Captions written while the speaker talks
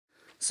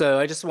So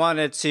I just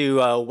wanted to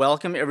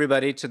welcome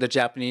everybody to the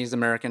Japanese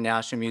American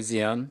National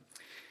Museum.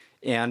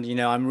 And,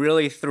 I'm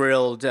really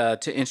thrilled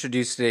to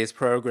introduce today's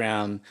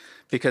program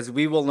because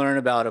we will learn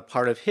about a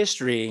part of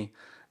history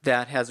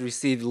that has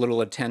received little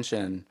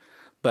attention.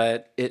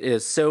 But it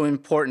is so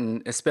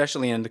important,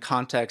 especially in the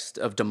context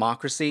of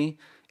democracy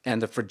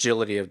and the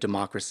fragility of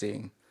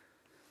democracy.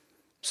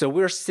 So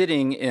we're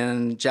sitting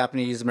in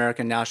Japanese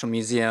American National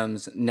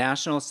Museum's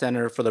National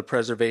Center for the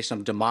Preservation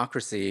of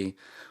Democracy,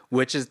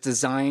 which is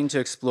designed to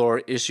explore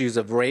issues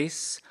of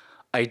race,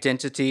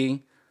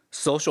 identity,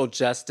 social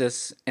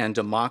justice, and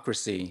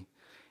democracy.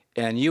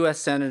 And U.S.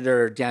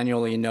 Senator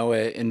Daniel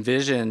Inouye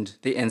envisioned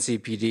the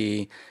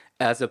NCPD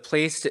as a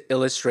place to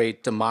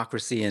illustrate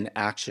democracy in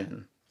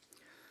action.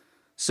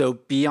 So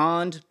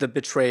Beyond the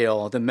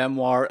Betrayal, the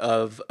memoir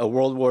of a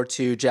World War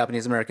II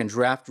Japanese-American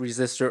draft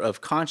resistor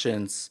of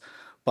conscience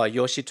by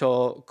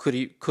Yoshito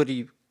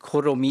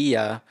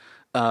Kuromiya,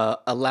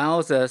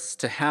 allows us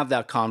to have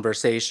that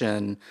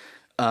conversation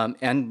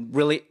and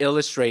really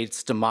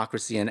illustrates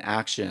democracy in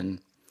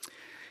action.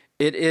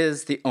 It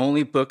is the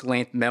only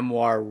book-length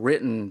memoir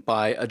written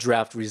by a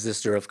draft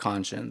resistor of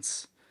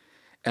conscience.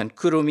 And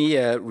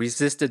Kuromiya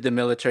resisted the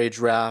military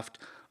draft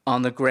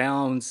on the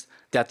grounds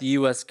that the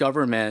U.S.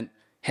 government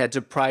had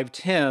deprived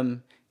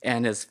him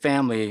and his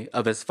family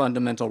of his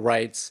fundamental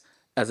rights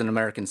as an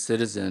American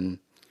citizen.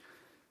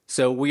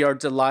 So we are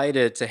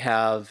delighted to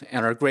have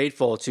and are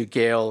grateful to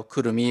Gail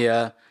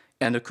Kuromiya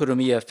and the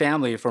Kuromiya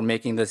family for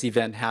making this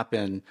event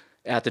happen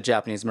at the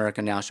Japanese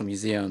American National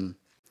Museum.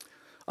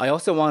 I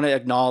also want to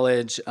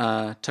acknowledge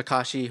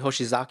Takashi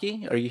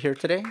Hoshizaki. Are you here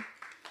today?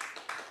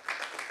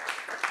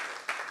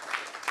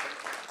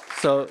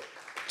 So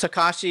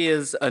Takashi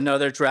is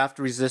another draft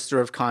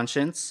resistor of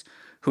conscience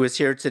who is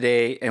here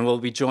today and will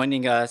be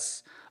joining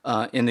us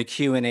in the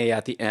Q&A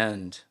at the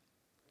end.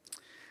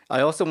 I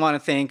also want to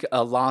thank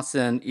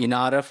Lawson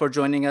Inada for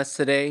joining us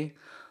today.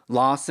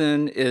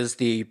 Lawson is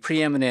the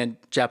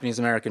preeminent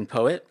Japanese-American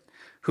poet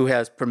who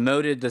has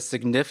promoted the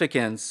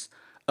significance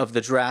of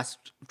the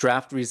draft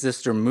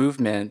resistor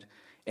movement,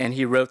 and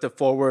he wrote the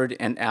foreword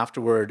and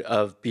afterword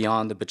of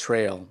Beyond the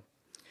Betrayal.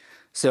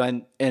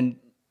 So, and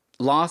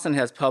Lawson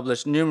has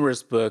published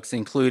numerous books,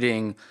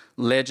 including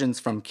Legends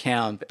from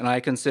Camp, and I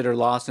consider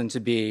Lawson to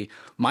be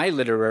my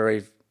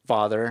literary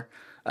father.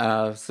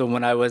 So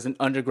when I was an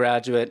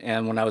undergraduate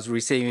and when I was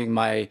receiving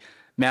my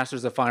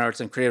Master's of Fine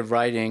Arts in Creative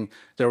Writing,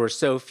 there were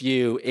so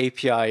few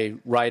API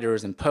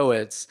writers and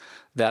poets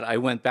that I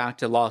went back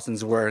to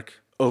Lawson's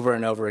work over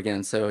and over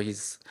again. So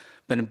he's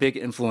been a big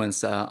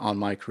influence on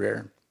my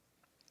career.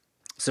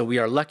 So we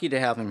are lucky to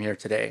have him here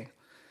today.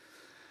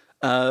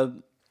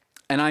 And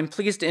I'm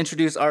pleased to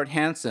introduce Art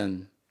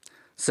Hansen.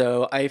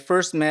 So I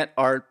first met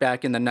Art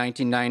back in the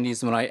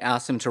 1990s when I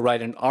asked him to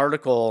write an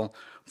article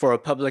for a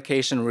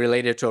publication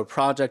related to a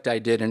project I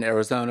did in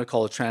Arizona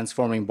called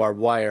Transforming Barbed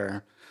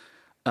Wire.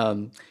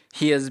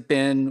 He has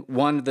been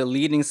one of the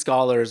leading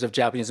scholars of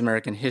Japanese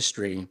American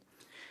history,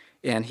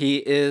 and he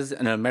is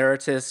an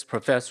emeritus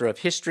professor of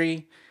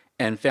history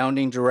and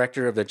founding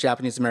director of the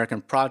Japanese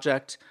American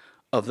Project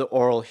of the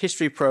Oral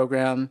History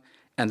Program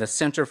and the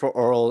Center for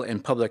Oral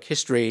and Public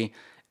History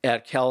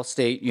at Cal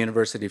State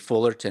University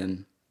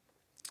Fullerton.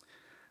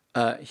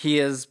 He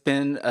has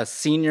been a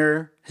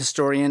senior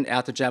historian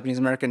at the Japanese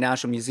American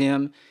National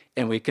Museum,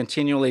 and we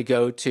continually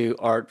go to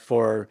Art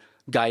for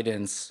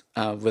guidance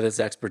with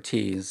his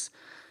expertise.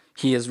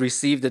 He has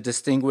received a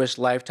Distinguished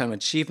Lifetime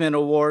Achievement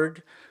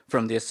Award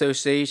from the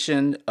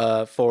Association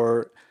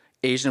for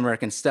Asian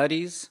American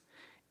Studies,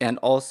 and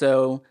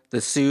also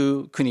the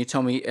Sue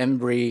Kunitomi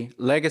Embry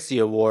Legacy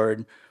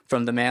Award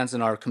from the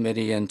Manzanar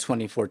Committee in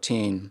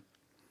 2014.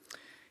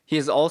 He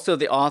is also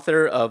the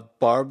author of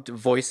Barbed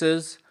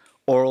Voices,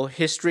 Oral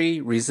History,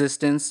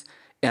 Resistance,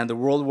 and the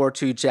World War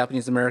II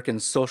Japanese-American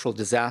Social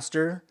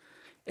Disaster,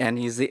 and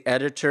he's the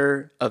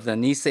editor of the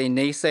Nisei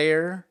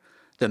Naysayer,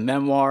 the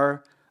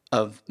memoir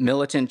of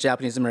militant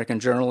Japanese-American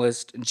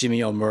journalist Jimmy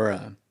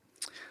Omura.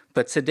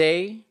 But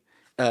today,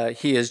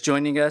 he is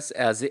joining us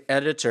as the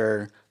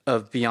editor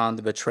of Beyond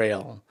the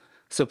Betrayal.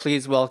 So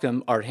please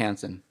welcome Art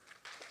Hansen.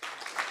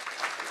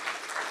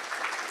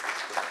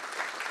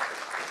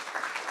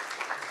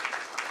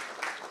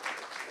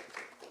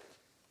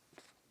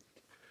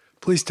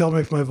 Please tell me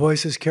if my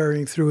voice is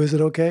carrying through. Is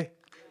it okay?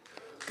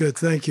 Good,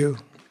 thank you.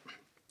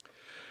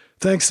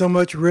 Thanks so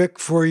much, Rick,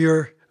 for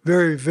your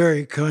very,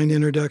 very kind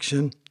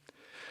introduction.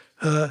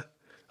 I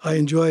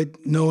enjoyed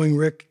knowing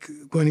Rick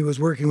when he was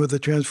working with the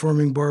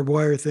Transforming Barbed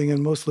Wire thing,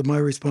 and most of my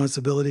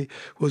responsibility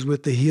was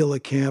with the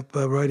Gila camp,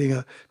 writing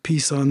a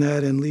piece on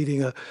that and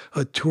leading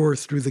a tour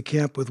through the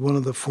camp with one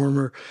of the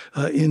former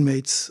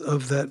inmates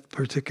of that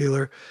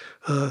particular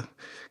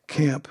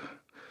camp.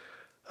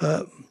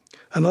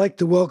 I'd like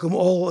to welcome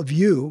all of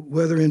you,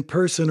 whether in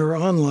person or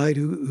online,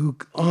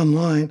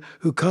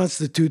 who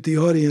constitute the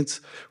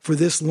audience for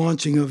this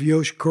launching of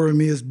Yoshito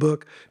Kuromiya's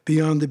book,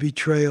 Beyond the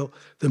Betrayal,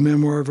 the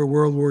memoir of a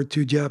World War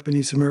II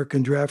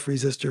Japanese-American draft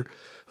resistor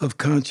of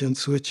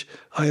conscience, which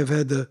I have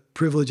had the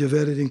privilege of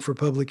editing for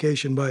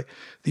publication by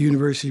the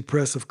University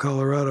Press of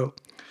Colorado.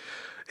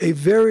 A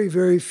very,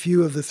 very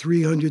few of the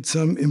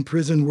 300-some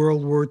imprisoned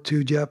World War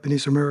II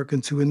Japanese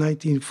Americans who in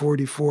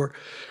 1944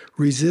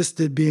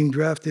 resisted being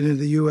drafted into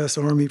the U.S.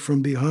 Army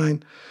from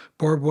behind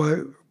barbed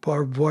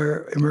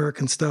wire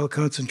American-style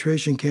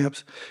concentration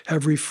camps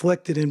have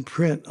reflected in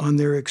print on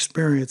their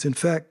experience. In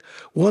fact,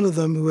 one of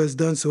them who has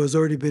done so has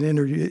already been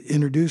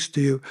introduced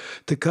to you,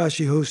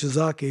 Takashi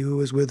Hoshizaki, who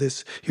is with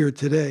us here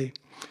today.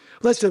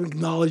 Let's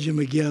acknowledge him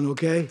again,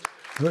 okay?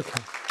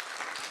 Okay.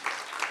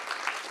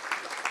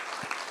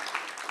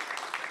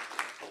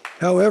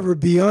 However,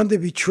 Beyond the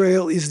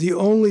Betrayal is the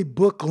only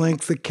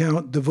book-length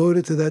account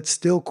devoted to that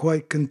still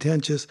quite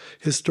contentious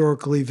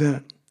historical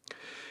event.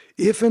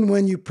 If and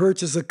when you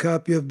purchase a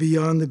copy of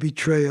Beyond the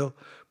Betrayal,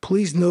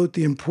 please note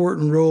the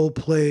important role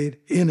played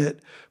in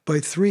it by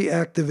three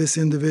activist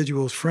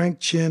individuals, Frank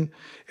Chin,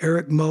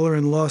 Eric Muller,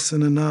 and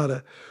Lawson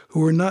Inada, who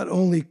were not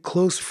only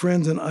close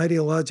friends and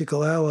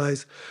ideological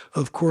allies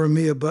of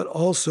Kuromiya, but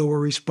also were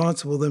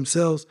responsible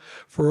themselves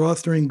for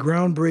authoring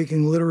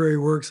groundbreaking literary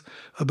works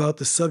about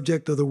the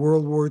subject of the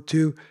World War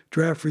II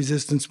draft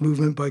resistance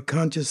movement by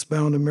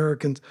conscience-bound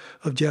Americans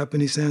of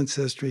Japanese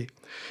ancestry.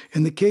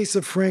 In the case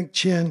of Frank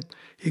Chin,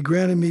 he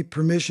granted me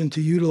permission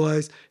to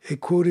utilize a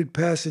quoted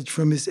passage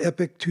from his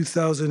epic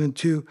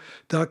 2002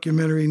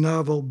 documentary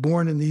novel,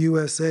 Born in the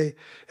USA,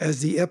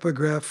 as the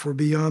epigraph for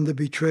Beyond the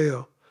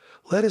Betrayal.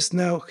 Let us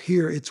now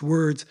hear its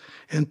words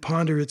and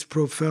ponder its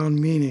profound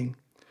meaning.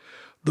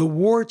 The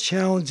war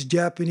challenged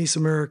Japanese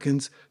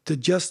Americans to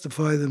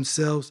justify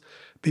themselves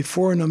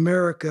before an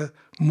America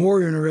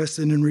more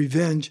interested in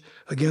revenge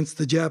against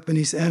the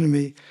Japanese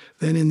enemy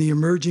than in the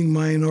emerging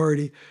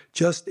minority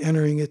just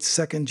entering its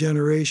second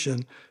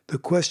generation. The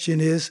question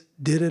is,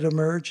 did it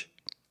emerge?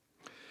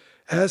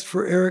 As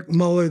for Eric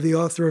Muller, the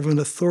author of an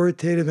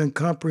authoritative and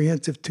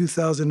comprehensive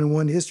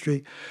 2001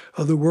 history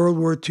of the World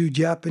War II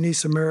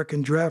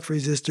Japanese-American draft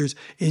resistors,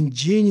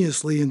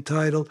 ingeniously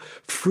entitled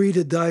Free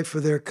to Die for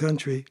Their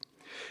Country,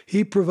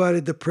 he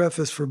provided the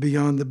preface for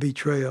Beyond the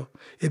Betrayal.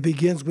 It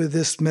begins with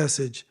this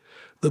message: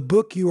 the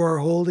book you are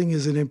holding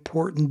is an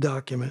important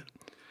document.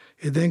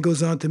 It then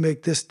goes on to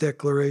make this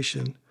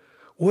declaration: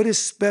 what is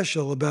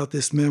special about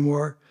this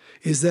memoir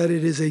is that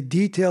it is a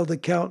detailed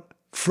account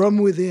from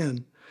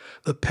within,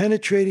 the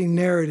penetrating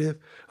narrative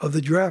of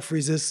the draft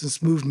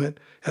resistance movement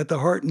at the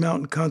Heart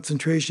Mountain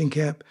concentration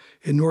camp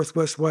in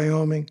northwest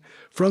Wyoming,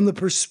 from the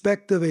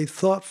perspective of a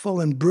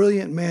thoughtful and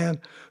brilliant man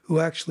who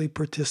actually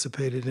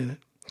participated in it.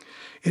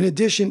 In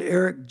addition,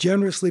 Eric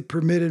generously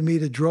permitted me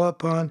to draw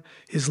upon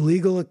his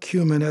legal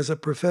acumen as a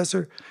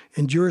professor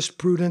in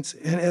jurisprudence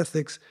and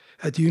ethics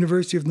at the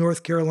University of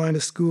North Carolina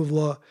School of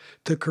Law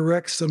to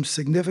correct some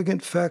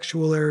significant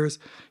factual errors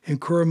in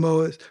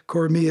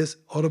Kuromiya's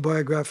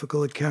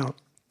autobiographical account.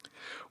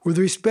 With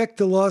respect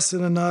to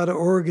Lawson Inada,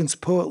 Oregon's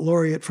poet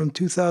laureate from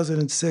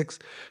 2006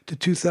 to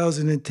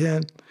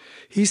 2010,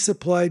 he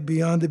supplied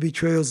Beyond the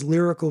Betrayal's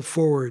lyrical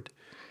foreword.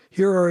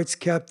 Here are its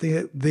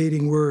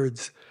captivating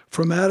words: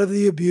 from out of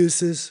the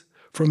abuses,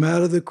 from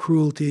out of the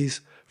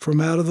cruelties, from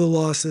out of the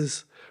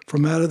losses,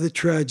 from out of the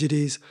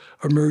tragedies,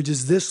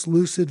 emerges this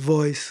lucid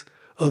voice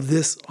of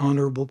this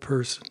honorable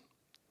person.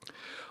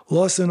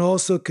 Lawson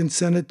also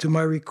consented to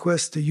my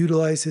request to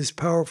utilize his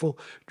powerful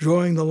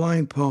Drawing the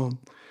Line poem,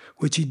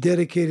 which he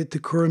dedicated to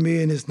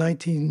Kuromiya in his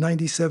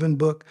 1997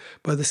 book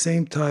by the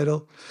same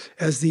title,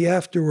 as the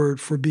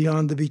afterword for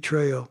Beyond the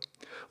Betrayal.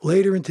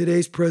 Later in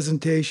today's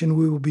presentation,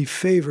 we will be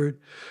favored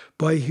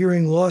by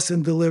hearing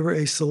Lawson deliver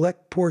a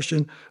select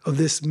portion of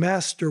this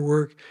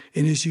masterwork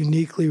in his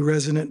uniquely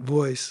resonant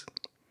voice.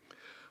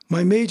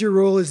 My major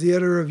role as the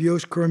editor of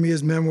Yoshito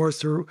Kuromiya's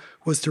memoirs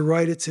was to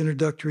write its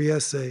introductory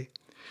essay.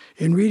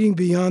 In reading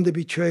Beyond the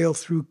Betrayal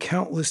through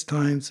countless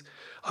times,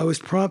 I was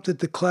prompted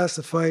to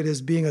classify it as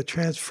being a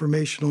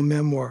transformational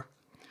memoir.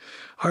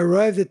 I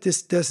arrived at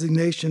this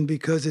designation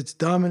because its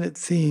dominant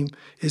theme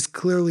is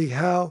clearly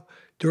how,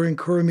 during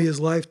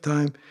Kuromiya's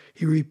lifetime,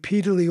 he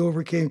repeatedly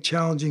overcame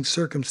challenging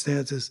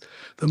circumstances,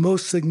 the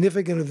most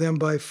significant of them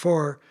by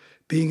far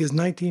being his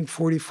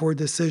 1944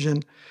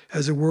 decision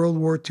as a World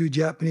War II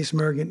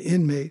Japanese-American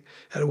inmate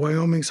at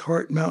Wyoming's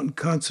Heart Mountain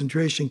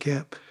concentration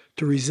camp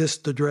to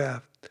resist the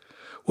draft.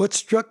 What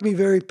struck me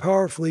very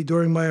powerfully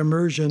during my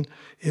immersion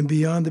in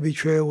Beyond the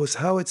Betrayal was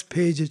how its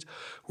pages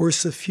were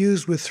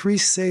suffused with three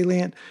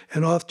salient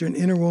and often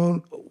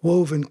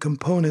interwoven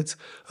components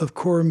of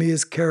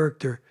Kuromiya's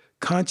character: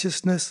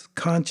 consciousness,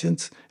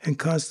 conscience, and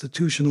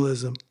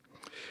constitutionalism.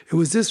 It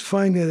was this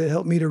finding that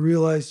helped me to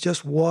realize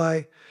just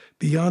why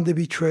Beyond the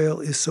Betrayal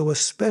is so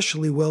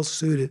especially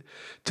well-suited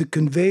to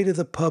convey to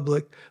the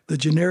public the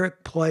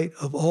generic plight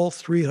of all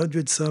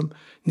 300-some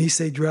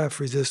Nisei draft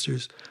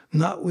resistors,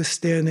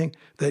 notwithstanding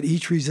that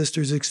each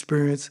resistor's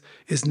experience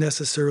is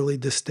necessarily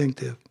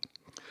distinctive.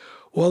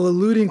 While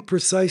eluding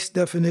precise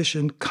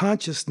definition,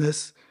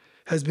 consciousness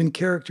has been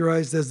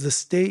characterized as the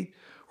state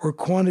or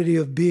quantity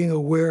of being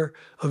aware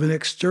of an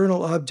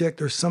external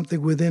object or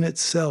something within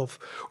itself,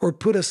 or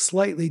put a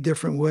slightly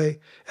different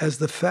way, as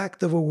the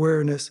fact of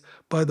awareness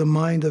by the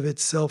mind of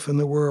itself and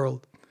the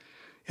world.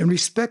 In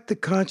respect to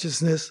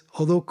consciousness,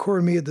 although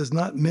Kuromiya does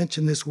not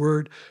mention this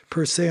word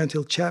per se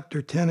until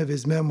chapter 10 of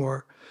his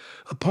memoir,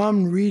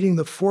 upon reading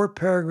the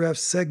 4-paragraph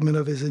segment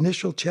of his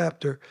initial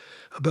chapter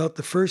about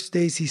the first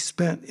days he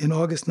spent in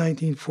August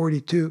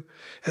 1942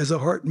 as a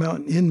Heart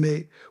Mountain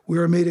inmate, we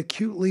are made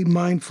acutely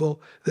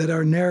mindful that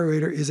our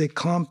narrator is a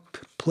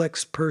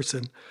complex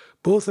person,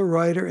 both a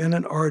writer and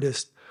an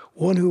artist,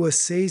 one who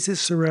assays his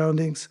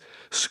surroundings,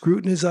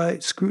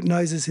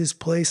 scrutinizes his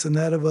place and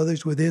that of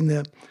others within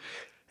them,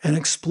 and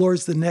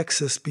explores the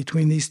nexus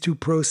between these two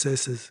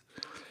processes.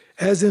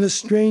 As in a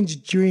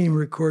strange dream,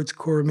 records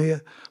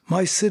Kuromiya,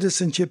 my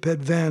citizenship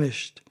had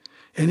vanished,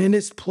 and in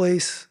its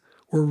place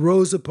were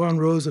rows upon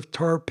rows of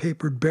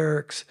tar-papered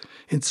barracks,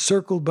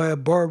 encircled by a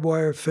barbed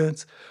wire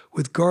fence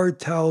with guard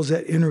towels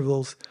at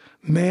intervals,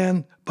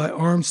 manned by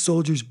armed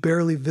soldiers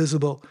barely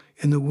visible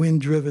in the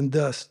wind-driven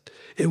dust.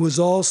 It was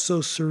all so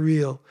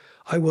surreal,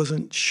 I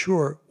wasn't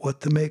sure what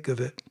to make of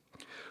it.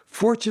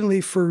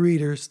 Fortunately for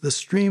readers, the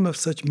stream of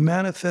such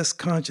manifest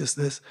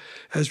consciousness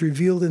as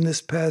revealed in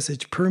this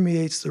passage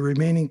permeates the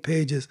remaining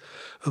pages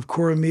of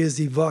Kuromiya's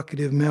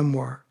evocative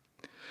memoir.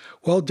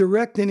 While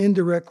direct and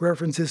indirect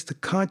references to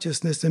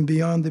consciousness and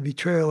beyond the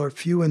betrayal are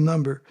few in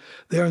number,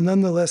 they are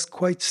nonetheless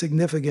quite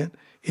significant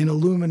in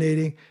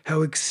illuminating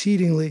how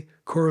exceedingly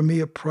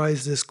Kuromiya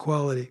prized this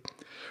quality.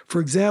 For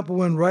example,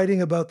 when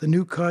writing about the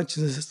new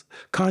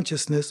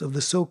consciousness of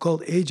the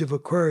so-called Age of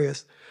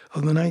Aquarius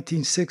of the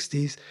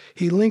 1960s,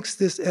 he links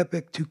this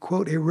epoch to,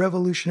 quote, a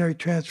revolutionary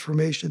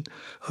transformation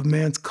of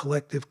man's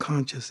collective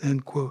conscious,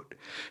 end quote.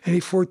 And he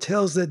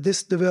foretells that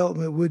this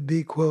development would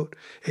be, quote,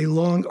 a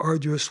long,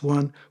 arduous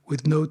one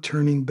with no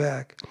turning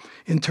back.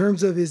 In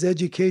terms of his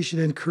education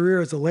and career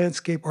as a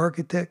landscape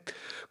architect,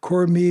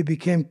 Kuromiya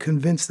became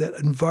convinced that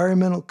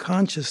environmental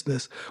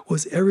consciousness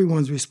was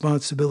everyone's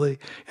responsibility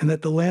and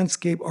that the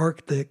landscape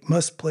architect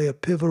must play a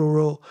pivotal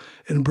role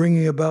in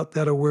bringing about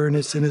that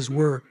awareness in his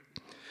work.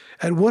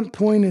 At one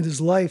point in his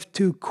life,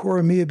 too,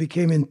 Kuromiya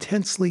became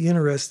intensely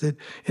interested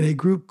in a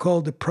group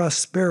called the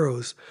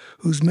Prosperos,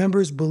 whose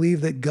members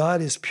believe that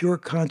God is pure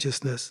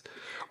consciousness.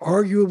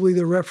 Arguably,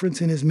 the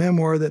reference in his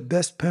memoir that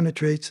best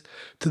penetrates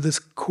to the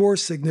core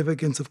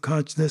significance of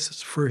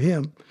consciousness for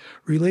him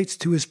relates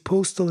to his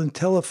postal and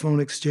telephone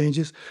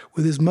exchanges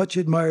with his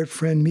much-admired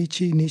friend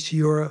Michi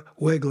Nishiura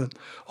Wegland,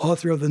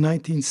 author of the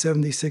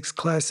 1976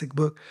 classic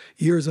book,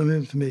 Years of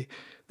Infamy.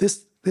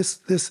 This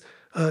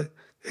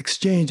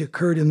exchange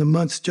occurred in the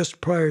months just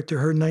prior to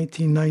her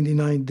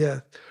 1999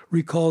 death,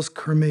 recalls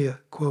Kuromiya,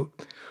 quote,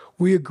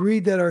 we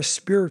agreed that our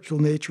spiritual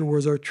nature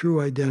was our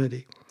true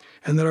identity,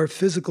 and that our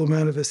physical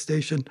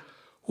manifestation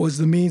was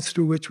the means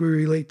through which we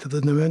relate to the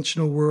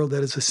dimensional world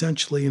that is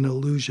essentially an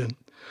illusion.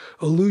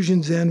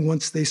 Illusions end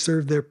once they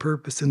serve their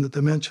purpose in the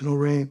dimensional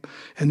realm,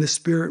 and the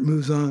spirit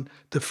moves on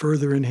to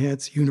further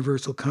enhance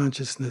universal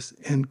consciousness,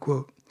 end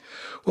quote.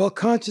 While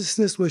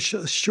consciousness was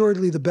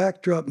assuredly the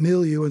backdrop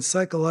milieu and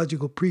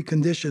psychological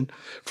precondition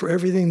for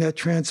everything that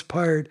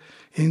transpired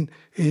in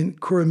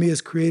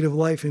Kuromiya's creative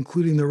life,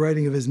 including the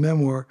writing of his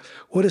memoir,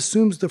 what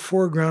assumes the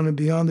foreground and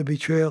beyond the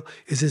betrayal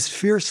is his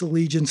fierce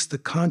allegiance to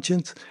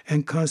conscience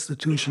and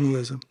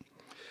constitutionalism.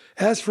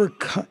 As for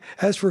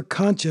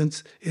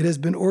conscience, it has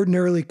been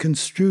ordinarily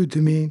construed to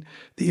mean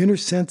the inner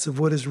sense of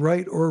what is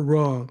right or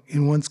wrong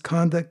in one's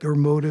conduct or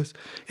motives,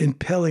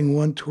 impelling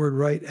one toward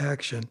right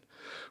action.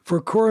 For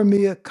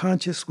Kuromiya,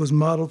 conscience was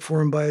modeled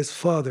for him by his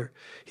father,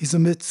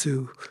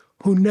 Hisamitsu,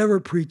 who never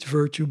preached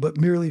virtue but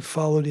merely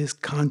followed his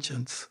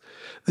conscience.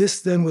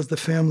 This then was the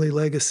family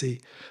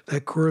legacy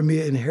that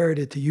Kuromiya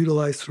inherited to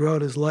utilize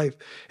throughout his life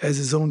as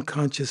his own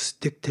conscience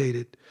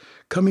dictated,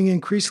 coming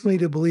increasingly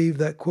to believe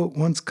that, quote,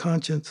 one's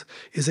conscience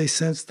is a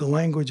sense the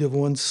language of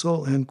one's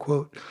soul, end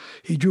quote.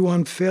 He drew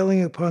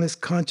unfailing upon his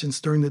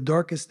conscience during the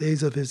darkest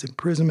days of his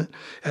imprisonment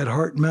at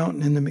Heart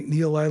Mountain in the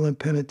McNeil Island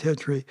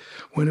Penitentiary,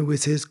 when it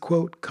was his,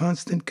 quote,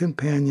 constant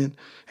companion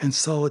and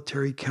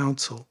solitary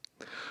counsel,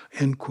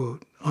 end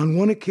quote. On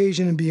one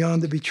occasion and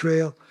beyond the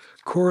betrayal,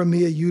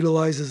 Kuromiya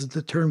utilizes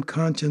the term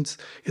conscience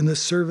in the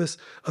service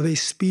of a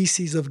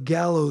species of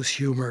gallows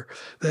humor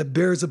that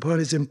bears upon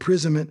his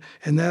imprisonment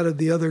and that of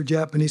the other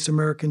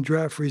Japanese-American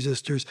draft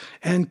resistors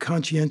and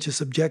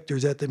conscientious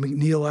objectors at the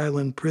McNeil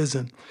Island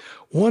prison.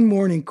 One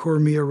morning,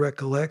 Kuromiya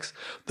recollects,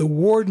 the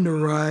warden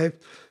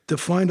arrived to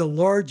find a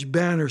large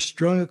banner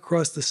strung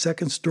across the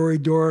second-story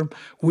dorm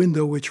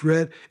window which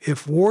read,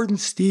 if Warden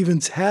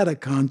Stevens had a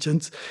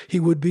conscience, he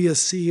would be a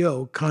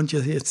CO,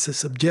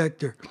 conscientious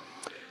objector.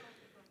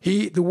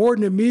 The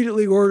warden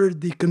immediately ordered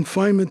the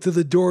confinement to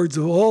the doors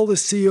of all the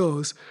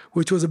COs,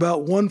 which was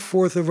about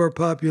 1/4 of our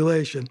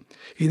population.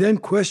 He then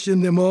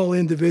questioned them all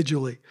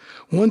individually.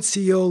 One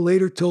CO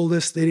later told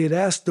us that he had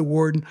asked the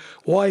warden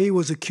why he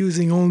was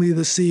accusing only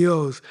the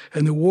COs,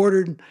 and the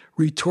warden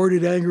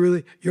retorted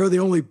angrily, you're the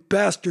only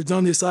bastards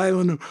on this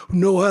island who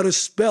know how to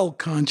spell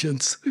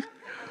conscience.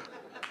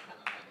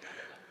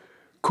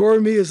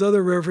 Kuromiya's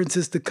other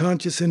references to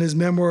conscience in his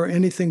memoir are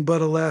anything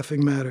but a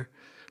laughing matter.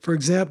 For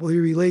example, he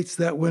relates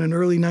that when in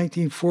early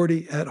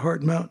 1944 at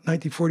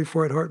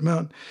Heart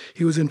Mountain,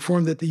 he was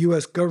informed that the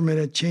U.S. government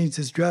had changed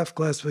its draft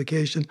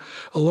classification,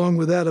 along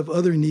with that of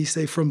other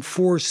Nisei, from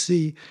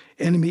 4C,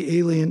 enemy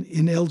alien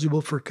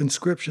ineligible for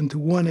conscription, to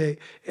 1A,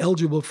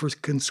 eligible for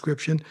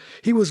conscription.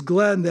 He was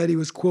glad that he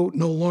was, quote,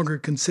 no longer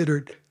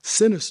considered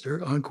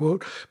sinister,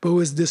 unquote, but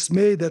was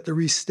dismayed that the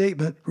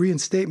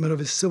reinstatement of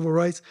his civil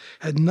rights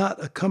had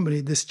not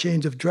accompanied this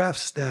change of draft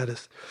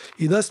status.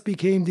 He thus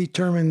became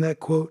determined that,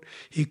 quote,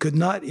 he could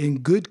not in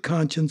good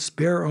conscience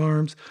bear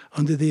arms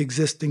under the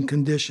existing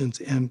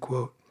conditions, end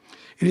quote.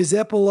 In his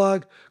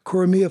epilogue,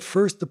 Kuromiya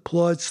first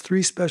applauds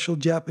 3 special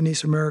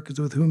Japanese Americans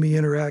with whom he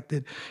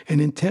interacted and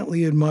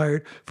intently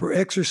admired for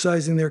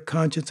exercising their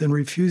conscience and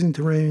refusing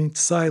to remain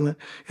silent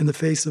in the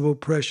face of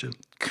oppression.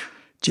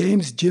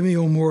 James Jimmy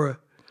Omura,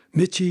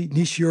 Michi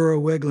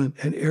Nishiro Wegland,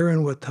 and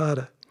Aaron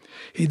Watada.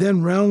 He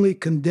then roundly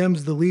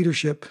condemns the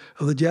leadership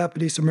of the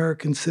Japanese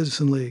American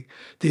Citizen League.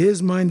 To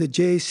his mind, the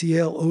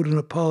JACL owed an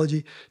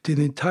apology to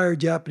the entire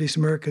Japanese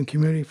American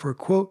community for,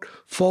 quote,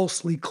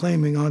 falsely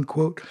claiming,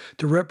 unquote,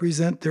 to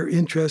represent their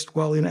interest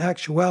while in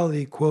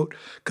actuality, quote,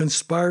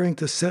 conspiring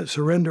to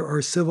surrender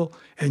our civil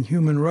and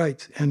human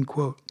rights, end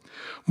quote.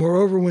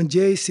 Moreover, when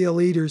JACL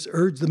leaders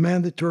urged the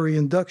mandatory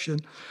induction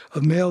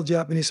of male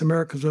Japanese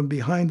Americans from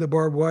behind the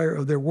barbed wire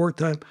of their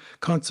wartime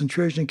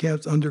concentration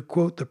camps under,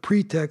 quote, the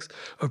pretext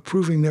of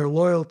proving their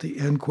loyalty,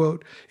 end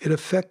quote, it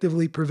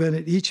effectively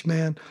prevented each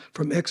man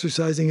from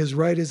exercising his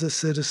right as a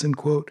citizen,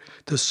 quote,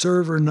 to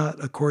serve or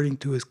not according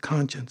to his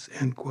conscience,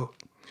 end quote.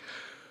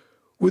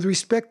 With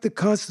respect to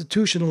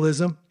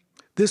constitutionalism,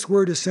 this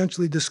word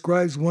essentially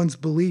describes one's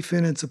belief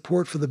in and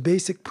support for the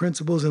basic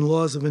principles and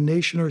laws of a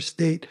nation or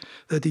state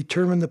that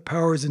determine the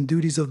powers and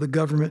duties of the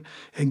government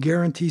and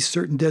guarantee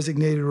certain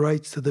designated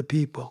rights to the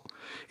people.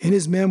 In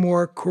his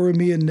memoir,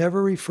 Kuromiya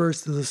never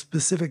refers to the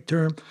specific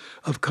term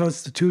of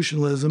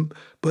constitutionalism,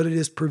 but it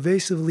is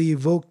pervasively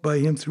evoked by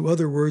him through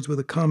other words with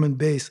a common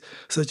base,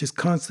 such as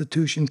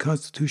constitution,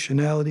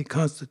 constitutionality,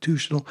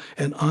 constitutional,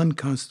 and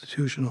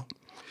unconstitutional.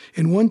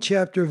 In one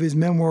chapter of his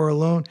memoir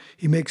alone,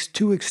 he makes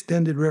 2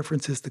 extended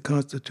references to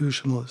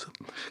constitutionalism.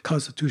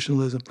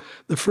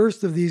 The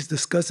first of these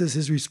discusses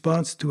his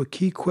response to a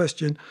key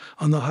question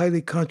on the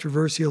highly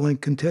controversial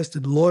and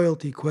contested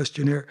loyalty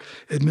questionnaire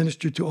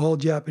administered to all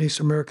Japanese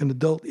American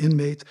adult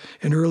inmates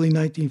in early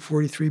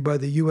 1943 by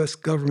the U.S.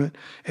 government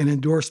and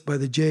endorsed by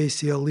the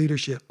JACL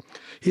leadership.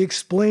 He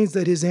explains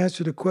that his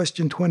answer to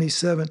question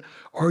 27,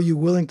 are you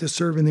willing to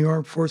serve in the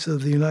armed forces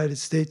of the United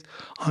States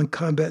on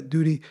combat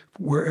duty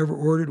wherever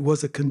ordered,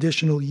 was a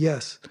conditional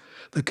yes.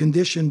 The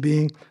condition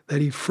being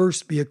that he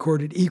first be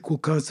accorded equal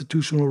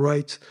constitutional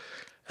rights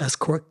as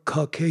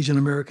Caucasian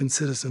American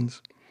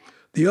citizens.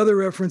 The other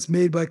reference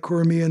made by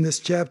Kuromiya in this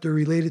chapter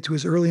related to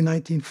his early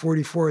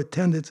 1944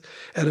 attendance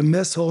at a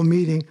mess hall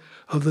meeting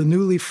of the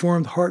newly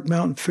formed Heart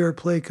Mountain Fair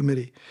Play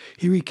Committee.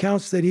 He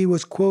recounts that he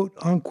was, quote,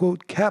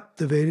 unquote,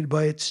 captivated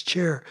by its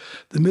chair,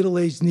 the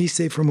middle-aged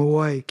Nisei from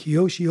Hawaii,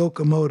 Kiyoshi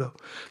Okamoto,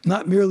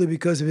 not merely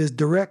because of his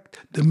direct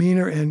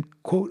demeanor and,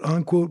 quote,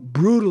 unquote,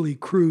 brutally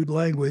crude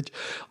language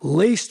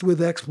laced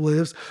with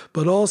expletives,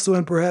 but also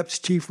and perhaps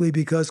chiefly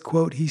because,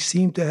 quote, he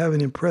seemed to have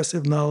an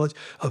impressive knowledge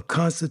of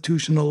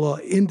constitutional law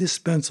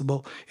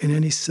indispensable in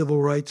any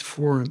civil rights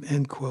forum,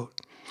 end quote.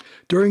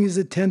 During his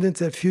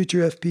attendance at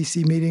future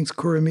FPC meetings,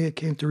 Kuromiya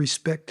came to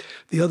respect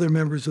the other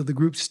members of the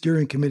group's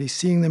steering committee,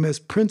 seeing them as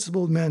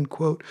principled men,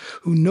 quote,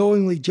 who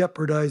knowingly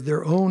jeopardized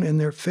their own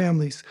and their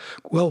families'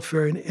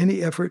 welfare in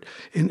any effort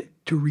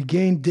to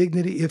regain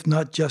dignity, if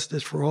not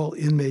justice, for all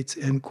inmates,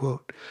 end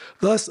quote.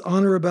 Thus,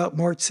 on or about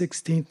March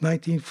 16,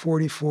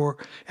 1944,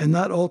 and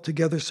not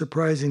altogether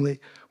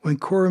surprisingly, when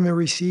Kuromiya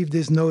received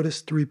his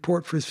notice to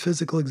report for his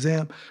physical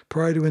exam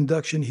prior to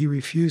induction, he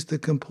refused to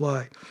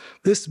comply.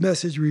 This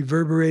message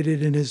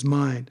reverberated in his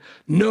mind.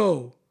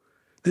 No,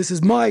 this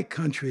is my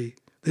country.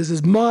 This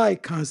is my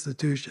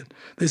Constitution.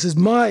 This is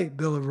my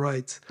Bill of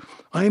Rights.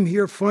 I am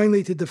here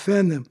finally to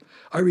defend them.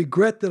 I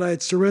regret that I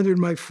had surrendered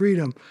my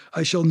freedom.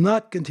 I shall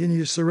not continue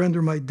to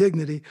surrender my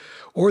dignity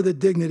or the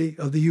dignity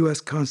of the U.S.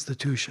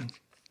 Constitution.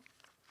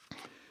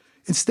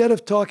 Instead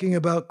of talking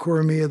about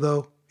Kuromiya,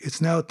 though, it's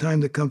now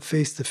time to come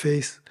face to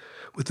face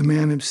with the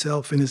man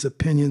himself and his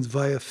opinions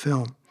via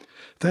film.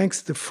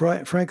 Thanks to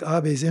Frank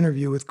Abe's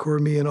interview with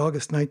Kuromiya in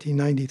August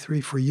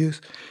 1993 for use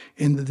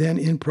in the then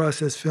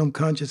in-process film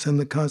Conscience and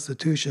the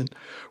Constitution,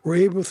 we're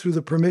able, through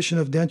the permission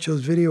of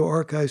Densho's video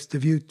archives, to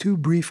view 2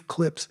 brief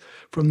clips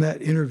from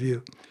that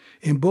interview.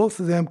 In both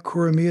of them,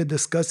 Kuromiya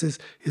discusses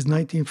his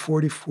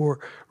 1944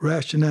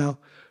 rationale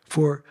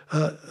for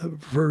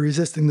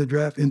resisting the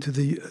draft into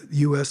the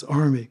U.S.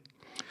 Army.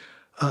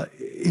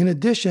 In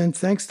addition,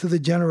 thanks to the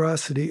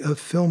generosity of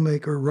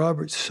filmmaker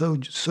Robert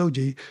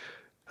Shoji,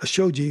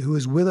 who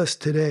is with us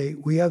today,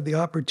 we have the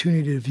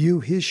opportunity to view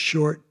his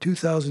short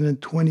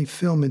 2020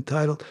 film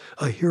entitled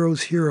A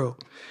Hero's Hero.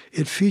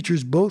 It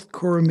features both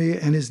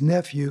Kuromiya and his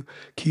nephew,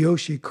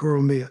 Kiyoshi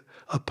Kuromiya,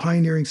 a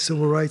pioneering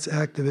civil rights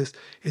activist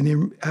in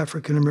the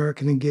African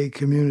American and gay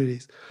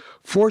communities.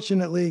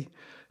 Fortunately,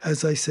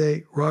 as I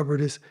say,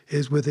 Robert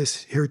is with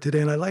us here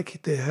today, and I'd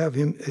like to have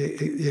him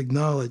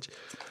acknowledge.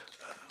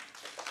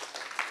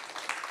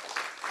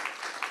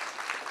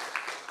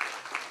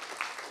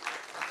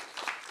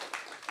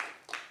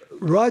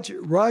 Robert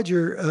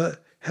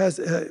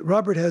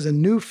has a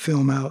new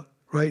film out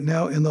right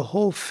now, and the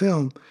whole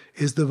film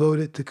is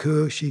devoted to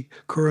Kiyoshi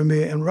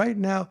Kuromiya. And right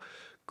now,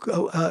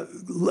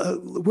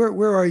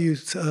 where are you,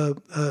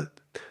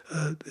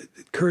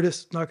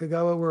 Curtis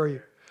Nakagawa? Where are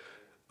you?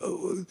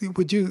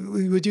 Would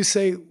you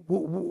say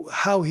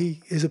how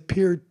he has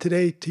appeared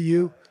today to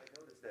you? I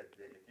noticed that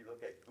if you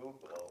look at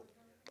Google,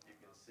 you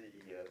can see a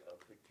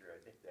picture, I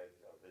think that's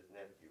of his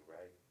nephew,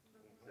 right?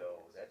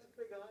 So that's a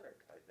big honor,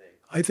 I think.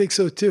 I think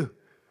so too.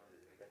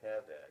 To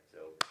have that. So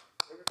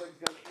everybody's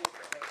going to feel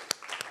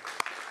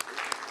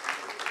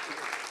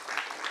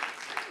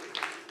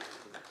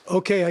that.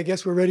 Okay, I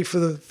guess we're ready for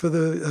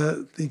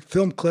the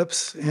film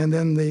clips and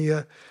then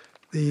the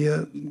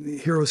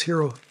Hero's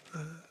Hero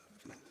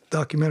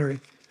documentary.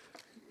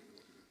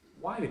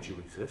 Why did you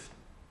resist?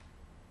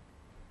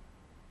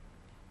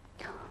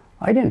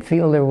 I didn't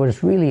feel there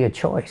was really a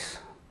choice.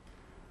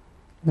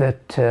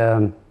 That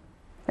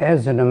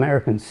as an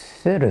American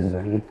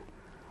citizen,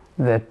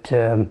 that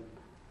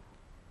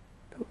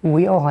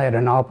we all had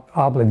an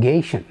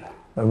obligation,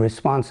 a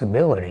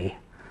responsibility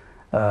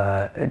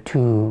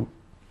to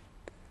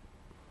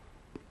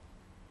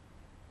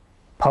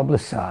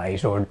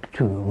publicize or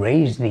to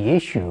raise the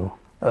issue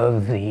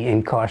of the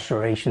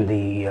incarceration,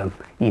 the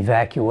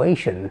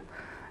evacuation,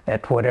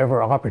 at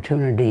whatever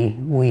opportunity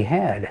we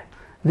had.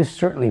 This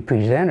certainly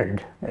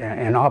presented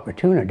an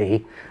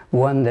opportunity,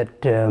 one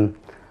that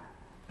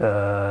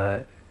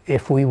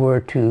if we were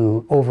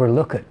to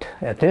overlook it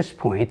at this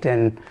point,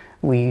 then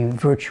we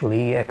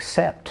virtually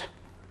accept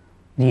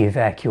the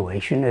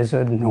evacuation as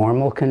a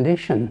normal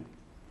condition.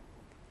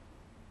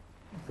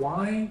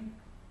 Why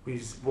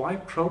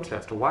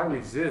protest or why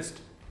resist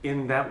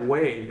in that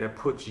way that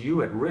puts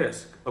you at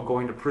risk of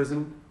going to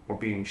prison or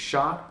being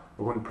shot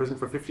or going to prison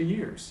for 50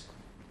 years?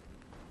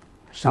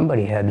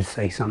 Somebody had to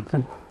say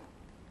something.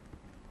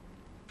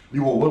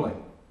 You were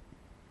willing.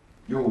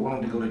 You were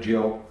willing to go to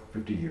jail for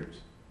 50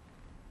 years.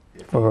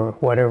 For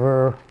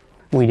whatever,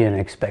 we didn't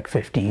expect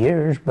 50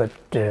 years, but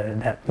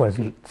that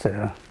wasn't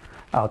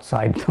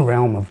outside the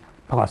realm of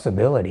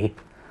possibility.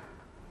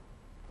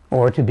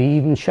 Or to be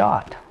even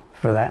shot,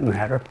 for that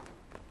matter.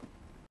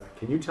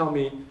 Can you tell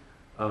me,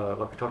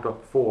 like we talked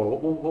about before,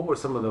 what were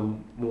some of the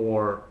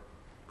more,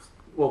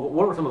 what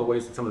were some of the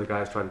ways that some of the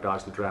guys tried to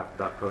dodge the draft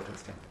without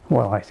protesting?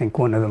 Well, I think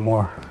one of the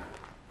more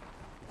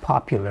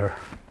popular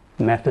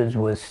methods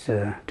was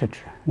to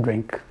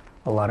drink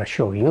a lot of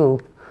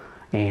shoyu,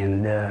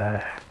 and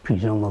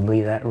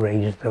presumably that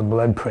raised the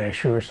blood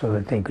pressure so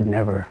that they could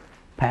never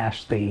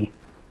pass the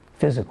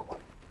physical.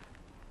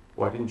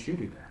 Why didn't you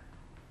do that?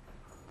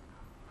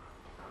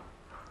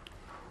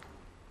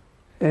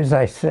 As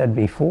I said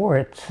before,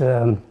 it's,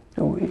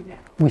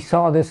 we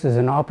saw this as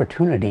an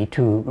opportunity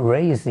to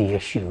raise the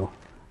issue,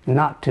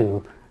 not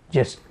to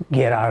just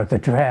get out of the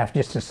draft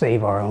just to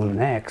save our own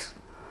necks.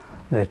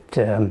 That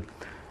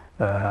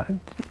I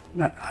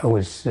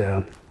was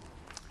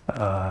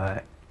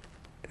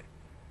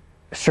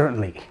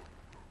certainly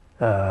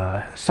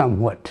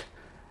somewhat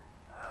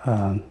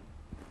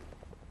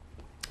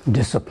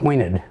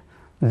disappointed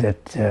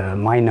that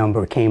my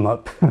number came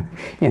up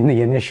in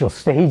the initial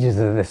stages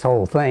of this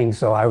whole thing,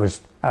 so I was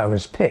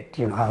picked.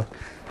 You know, I was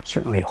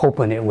certainly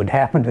hoping it would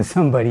happen to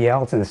somebody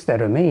else instead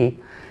of me.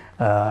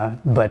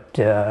 But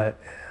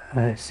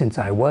since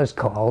I was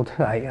called,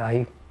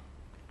 I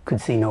could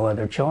see no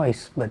other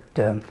choice, but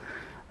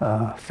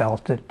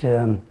felt that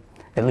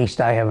at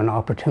least I have an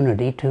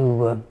opportunity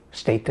to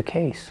state the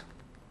case.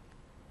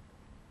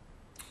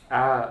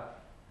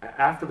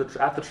 After the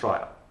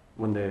trial,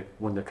 when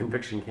the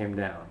conviction came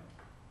down,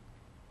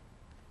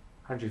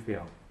 how did you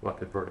feel about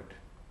the verdict?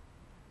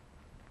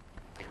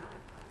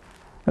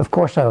 Of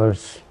course, I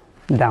was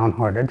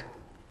downhearted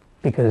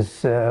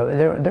because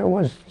there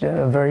was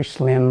a very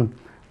slim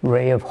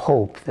ray of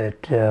hope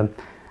that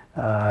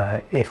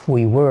if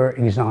we were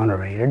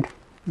exonerated,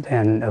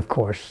 then of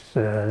course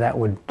that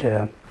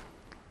would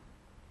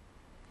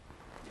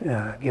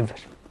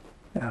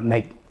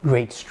make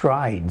great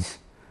strides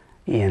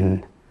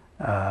in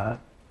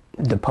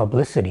the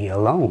publicity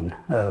alone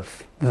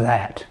of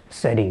that,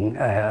 setting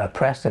a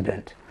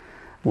precedent,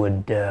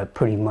 would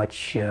pretty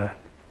much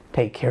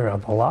take care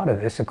of a lot of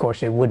this. Of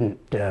course, it wouldn't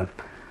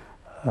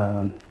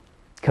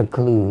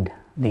conclude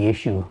the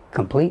issue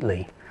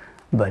completely,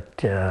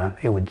 but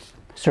it would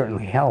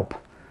certainly help.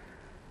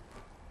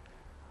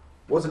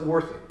 Was it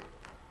worth it?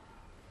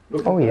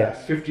 Look Oh, at yes.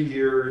 that, 50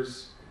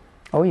 years.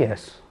 Oh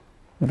yes,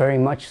 very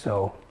much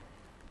so.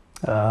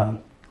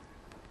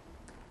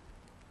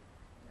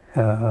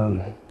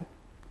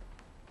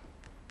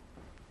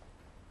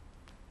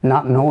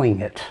 Not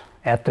knowing it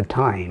at the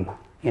time,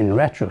 in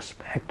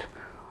retrospect,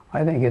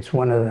 I think it's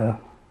one of the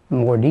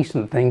more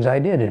decent things I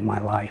did in my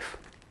life.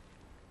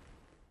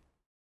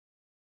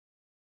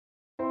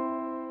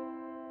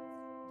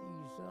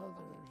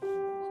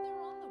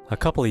 A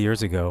couple of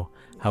years ago,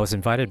 I was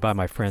invited by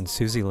my friend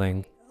Susie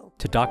Ling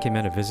to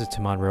document a visit to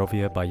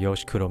Monrovia by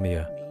Yoshito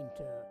Kuromiya.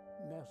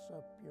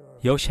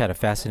 Yosh had a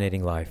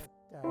fascinating life,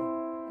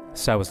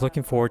 so I was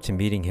looking forward to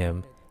meeting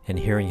him and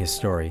hearing his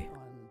story.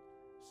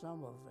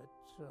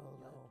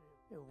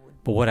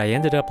 But what I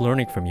ended up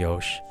learning from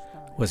Yosh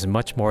was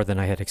much more than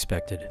I had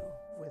expected.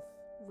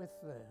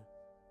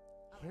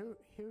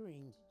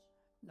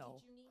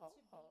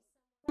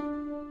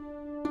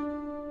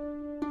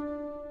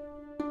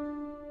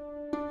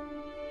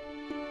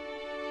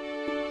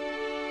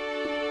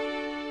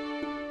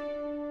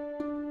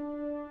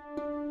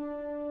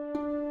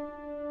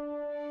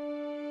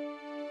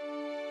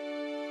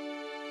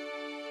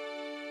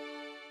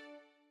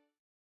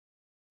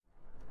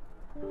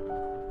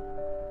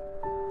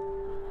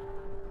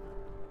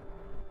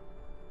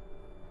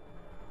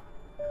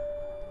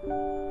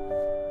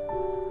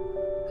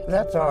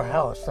 That's our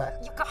house.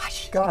 That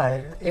Gosh,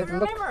 God, you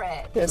remember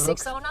it?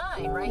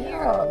 609, right here.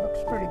 Yeah, it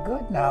looks pretty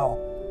good now.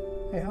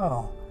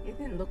 Yeah. It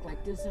didn't look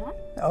like this, huh?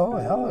 Oh,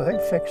 yeah,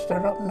 they fixed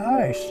it up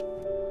nice.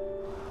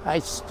 I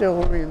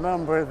still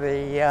remember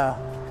the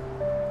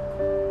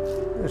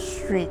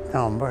street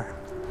number.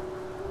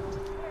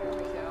 There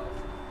we go.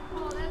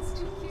 Oh, that's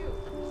too cute.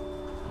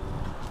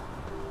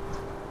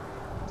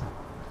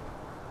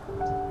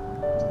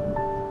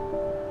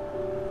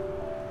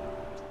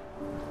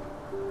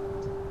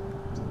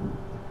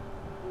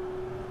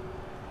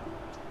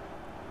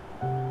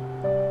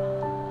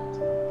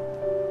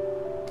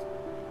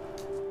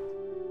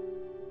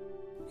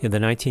 In the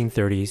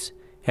 1930s,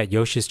 at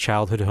Yoshi's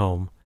childhood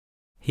home,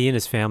 he and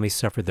his family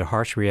suffered the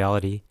harsh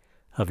reality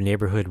of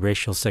neighborhood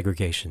racial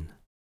segregation.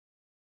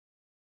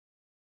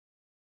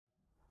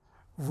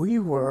 We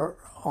were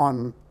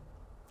on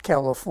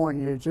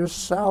California,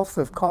 just south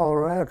of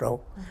Colorado,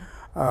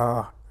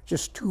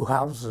 just 2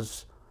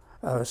 houses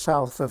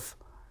south of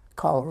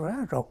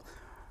Colorado,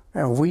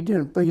 and we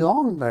didn't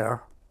belong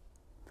there.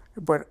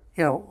 But,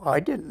 you know, I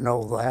didn't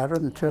know that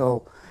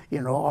until,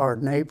 you know, our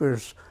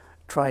neighbors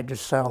tried to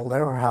sell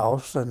their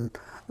house, and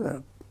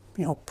you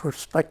know,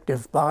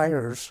 prospective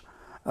buyers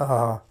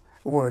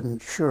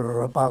weren't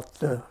sure about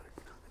the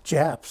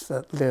Japs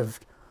that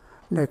lived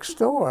next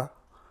door.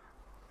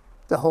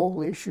 The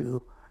whole issue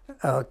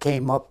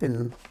came up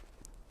in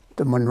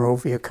the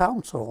Monrovia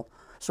Council,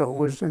 so it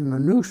was in the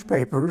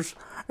newspapers,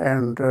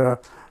 and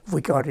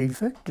we got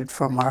evicted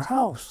from our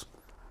house.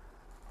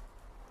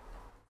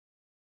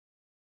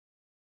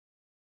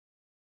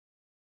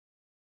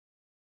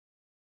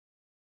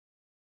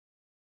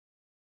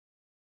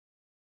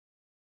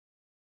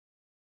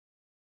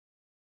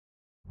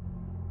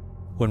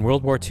 When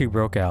World War II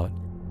broke out,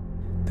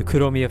 the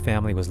Kuromiya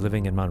family was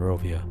living in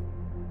Monrovia.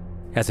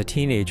 As a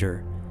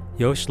teenager,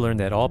 Yosh learned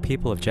that all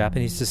people of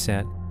Japanese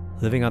descent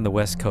living on the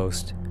West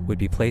Coast would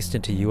be placed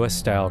into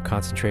US-style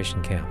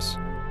concentration camps.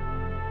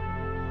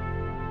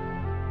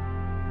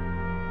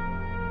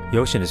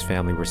 Yosh and his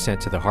family were sent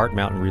to the Heart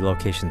Mountain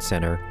Relocation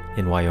Center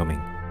in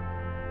Wyoming.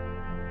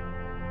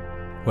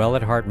 While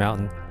at Heart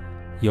Mountain,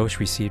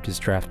 Yosh received his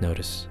draft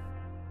notice.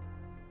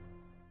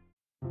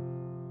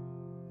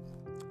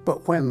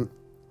 But when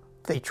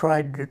they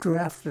tried to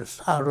draft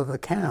us out of the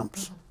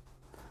camps,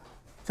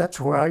 that's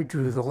where I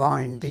drew the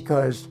line,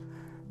 because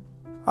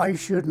I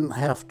shouldn't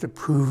have to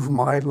prove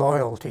my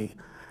loyalty.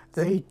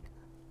 They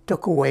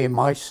took away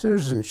my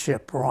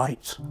citizenship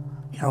rights.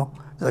 You know,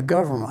 the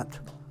government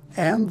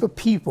and the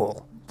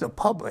people, the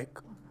public,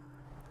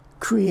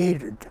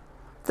 created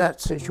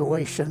that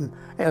situation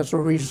as a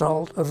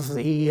result of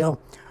the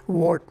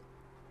war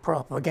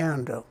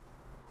propaganda.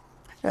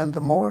 And the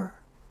more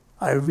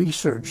I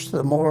researched,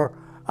 the more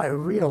I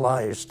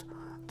realized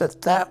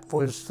that that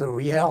was the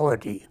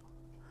reality.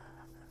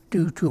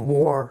 Due to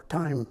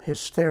wartime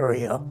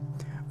hysteria,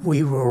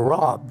 we were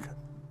robbed.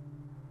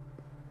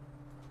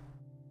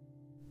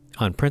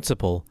 On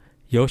principle,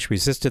 Yosh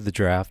resisted the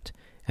draft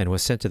and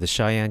was sent to the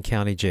Cheyenne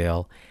County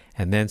Jail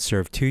and then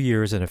served 2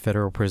 years in a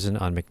federal prison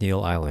on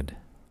McNeil Island.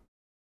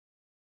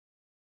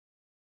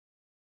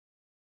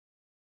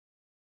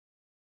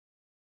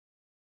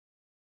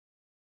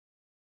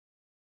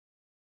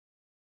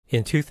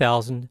 In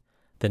 2000,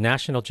 the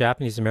National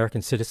Japanese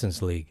American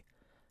Citizens League,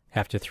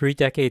 after 3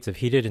 decades of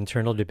heated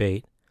internal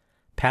debate,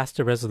 passed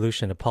a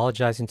resolution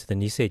apologizing to the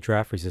Nisei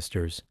draft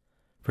resistors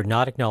for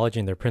not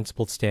acknowledging their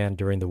principled stand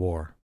during the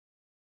war.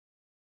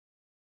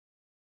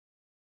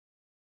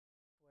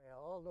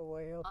 All the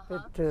way up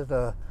into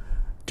the...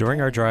 During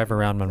our drive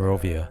around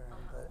Monrovia,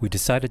 we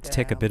decided to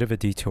take a bit of a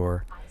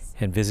detour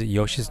and visit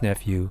Yoshi's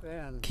nephew,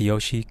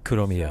 Kiyoshi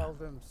Kuromiya.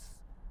 Seldom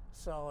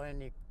saw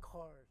any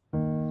cars.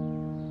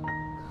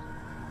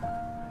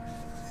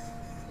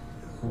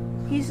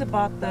 He's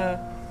about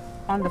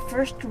on the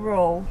first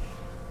row,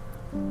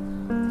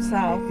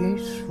 south.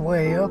 He's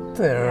way up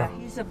there. Yeah,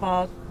 he's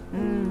about,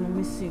 let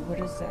me see, what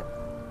is that?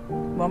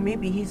 Well,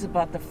 maybe he's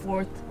about the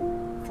fourth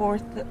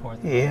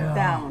Yeah.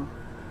 down.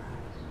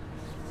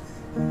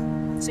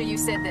 So you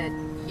said that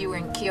you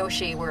and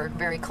Kiyoshi were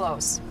very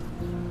close.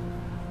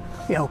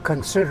 You know,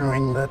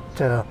 considering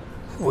that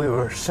we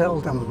were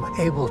seldom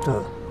able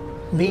to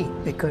meet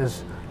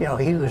because, you know,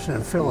 he was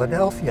in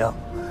Philadelphia.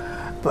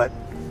 But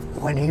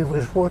when he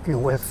was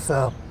working with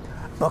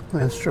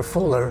Buckminster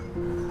Fuller,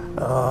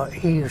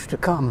 he used to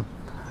come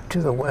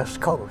to the West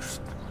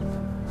Coast.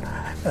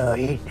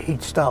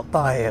 He'd stop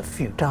by a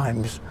few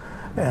times,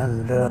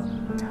 and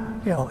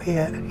you know, he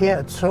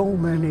had so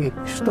many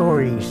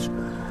stories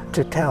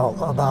to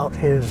tell about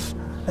his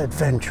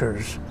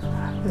adventures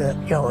that,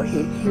 you know,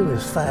 he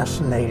was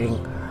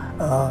fascinating.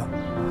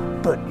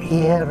 But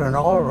he had an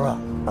aura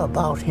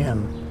about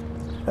him,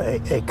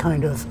 a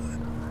kind of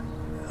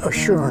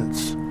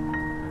assurance.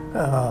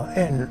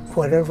 And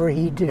whatever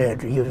he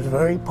did, he was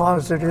very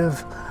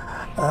positive.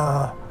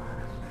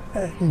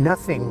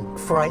 Nothing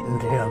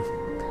frightened him.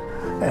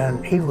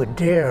 And he would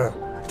dare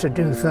to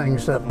do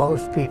things that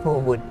most people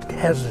would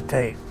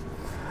hesitate.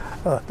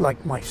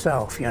 Like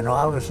myself, you know,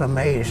 I was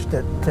amazed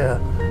at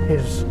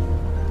his,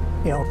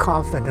 you know,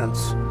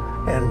 confidence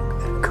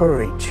and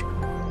courage.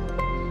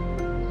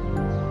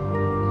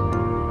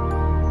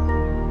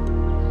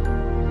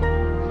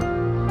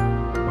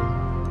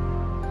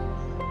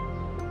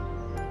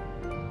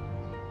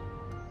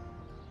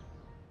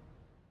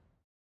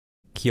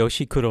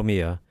 Kiyoshi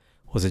Kuromiya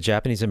was a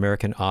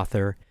Japanese-American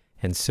author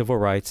and civil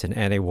rights and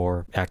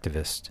anti-war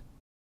activist.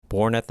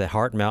 Born at the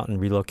Heart Mountain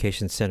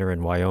Relocation Center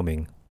in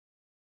Wyoming,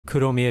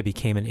 Kuromiya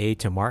became an aide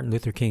to Martin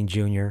Luther King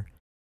Jr.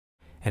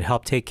 and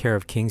helped take care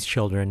of King's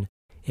children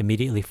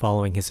immediately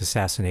following his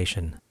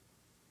assassination.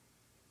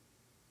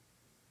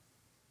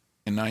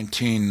 In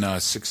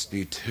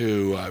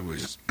 1962, I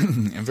was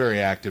very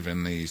active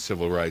in the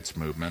civil rights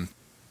movement.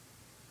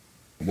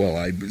 Well,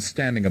 I was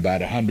standing about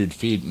 100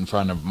 feet in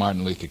front of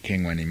Martin Luther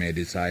King when he made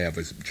his I Have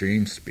a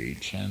Dream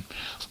speech. And,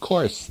 of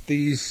course,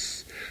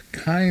 these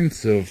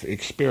kinds of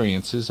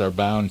experiences are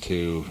bound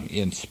to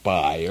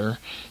inspire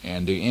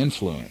and to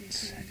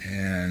influence.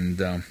 And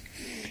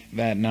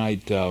that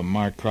night,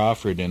 Mark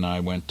Crawford and I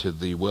went to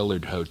the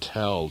Willard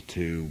Hotel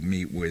to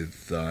meet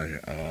with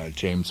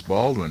James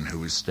Baldwin, who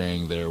was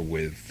staying there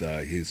with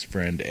his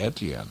friend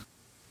Etienne.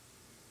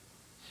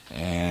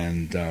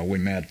 And we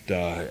met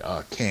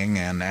King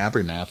and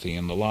Abernathy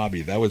in the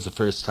lobby. That was the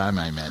first time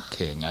I met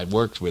King. I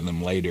worked with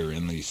him later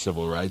in the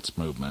civil rights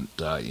movement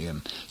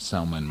in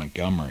Selma and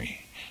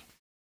Montgomery.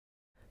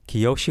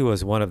 Kiyoshi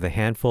was one of the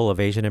handful of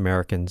Asian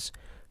Americans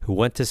who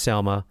went to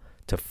Selma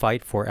to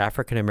fight for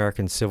African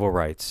American civil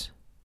rights.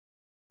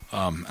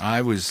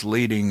 I was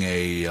leading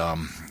a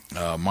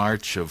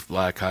march of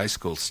black high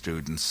school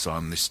students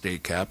on the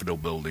state capitol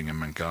building in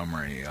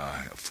Montgomery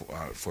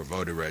for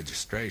voter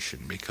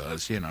registration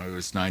because, you know, it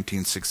was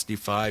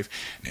 1965,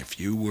 and if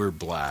you were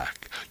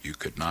black, you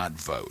could not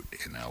vote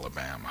in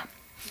Alabama.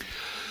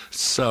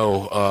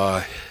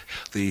 So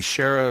the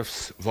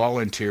sheriff's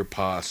volunteer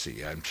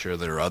posse, I'm sure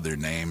there are other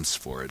names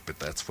for it, but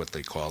that's what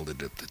they called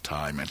it at the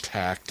time,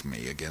 attacked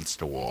me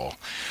against a wall.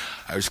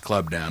 I was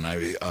clubbed down.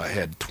 I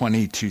had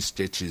 22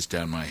 stitches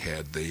down my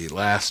head. The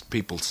last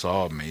people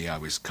saw me, I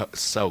was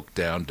soaked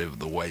down to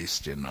the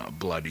waist in a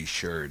bloody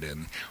shirt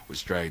and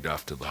was dragged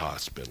off to the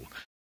hospital.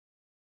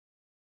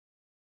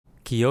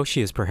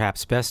 Kiyoshi is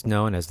perhaps best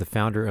known as the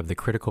founder of the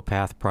Critical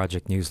Path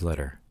Project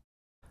newsletter.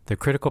 The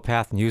Critical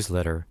Path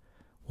newsletter,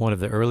 one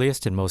of the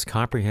earliest and most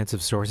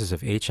comprehensive sources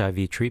of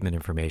HIV treatment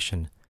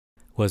information,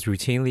 was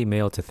routinely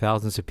mailed to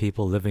thousands of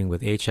people living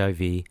with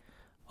HIV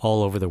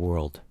all over the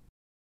world.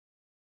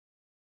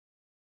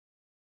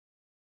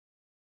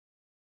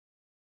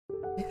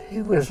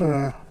 He was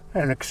an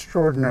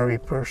extraordinary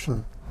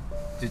person.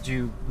 Did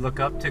you look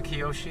up to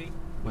Kiyoshi?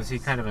 Was he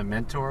kind of a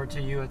mentor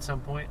to you at some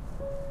point?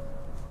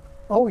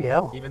 Oh,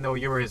 yeah. Even though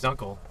you were his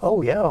uncle?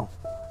 Oh, yeah.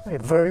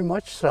 Very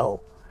much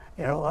so.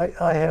 You know,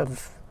 I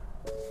have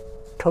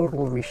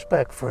total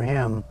respect for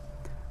him,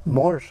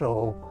 more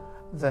so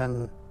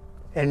than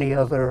any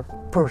other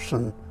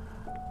person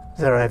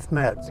that I've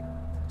met,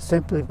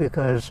 simply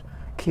because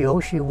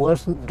Kiyoshi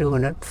wasn't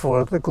doing it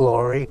for the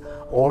glory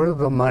or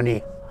the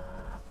money.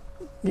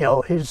 You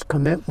know, his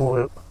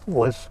commitment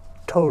was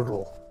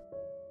total.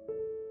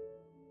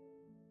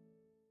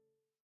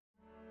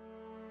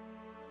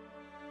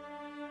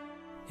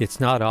 It's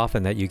not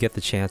often that you get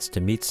the chance to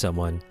meet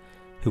someone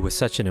who was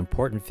such an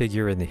important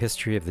figure in the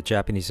history of the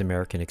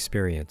Japanese-American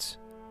experience.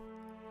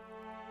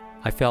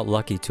 I felt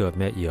lucky to have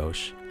met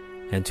Yosh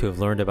and to have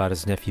learned about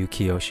his nephew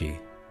Kiyoshi.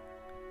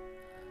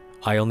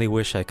 I only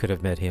wish I could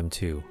have met him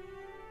too.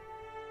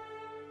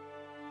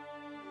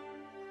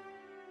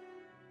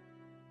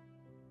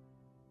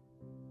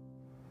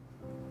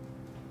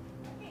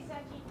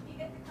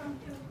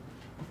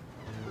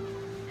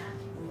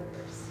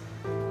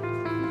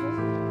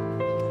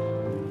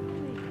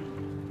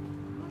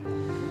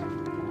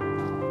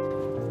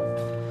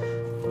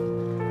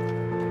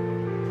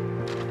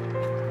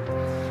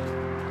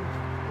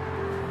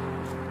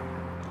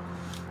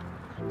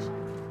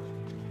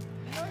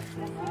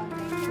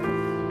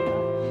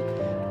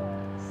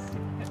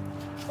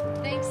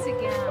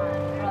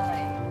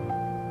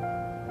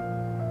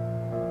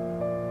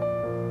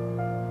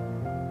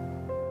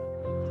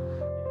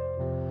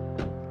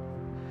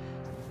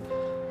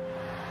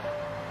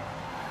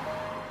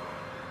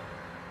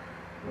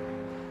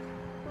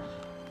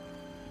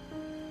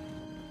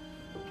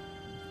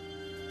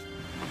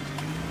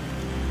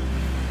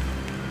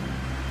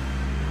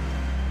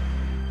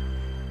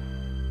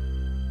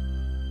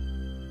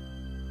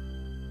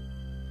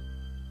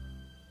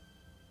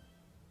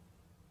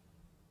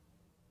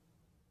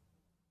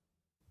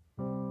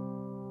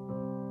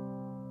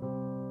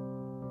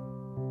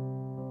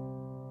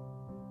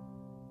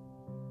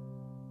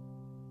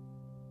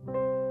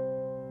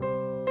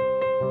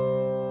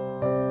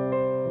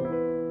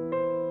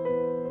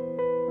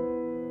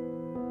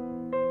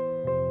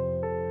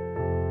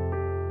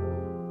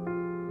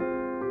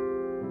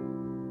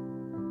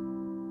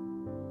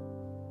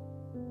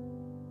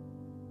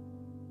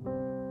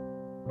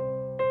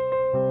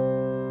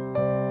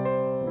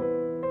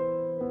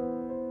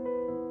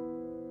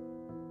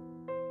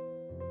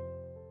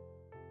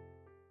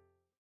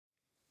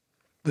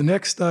 The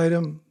next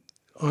item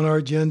on our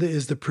agenda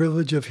is the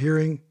privilege of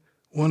hearing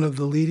one of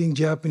the leading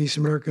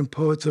Japanese-American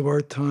poets of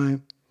our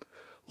time,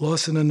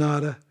 Lawson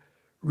Inada,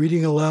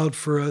 reading aloud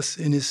for us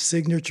in his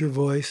signature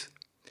voice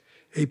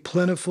a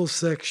plentiful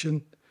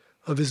section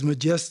of his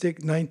majestic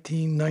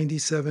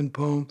 1997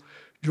 poem,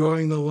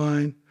 Drawing the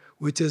Line,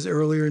 which, as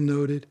earlier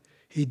noted,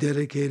 he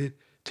dedicated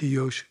to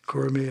Yoshito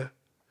Kuromiya.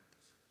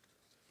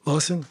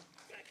 Lawson?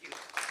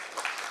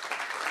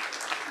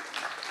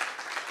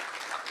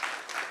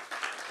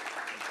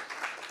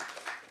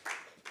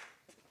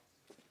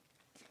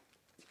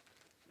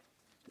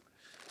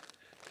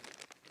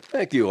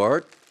 Thank you,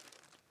 Art.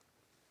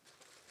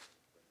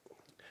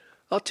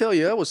 I'll tell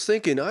you, I was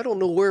thinking, I don't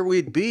know where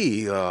we'd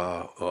be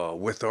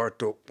with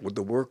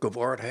the work of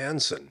Art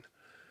Hansen.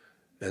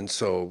 And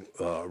so,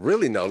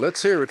 really now,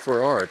 let's hear it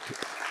for Art.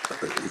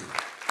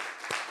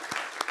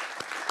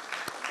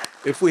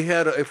 If we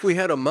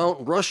had a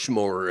Mount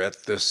Rushmore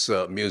at this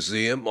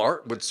museum,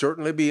 Art would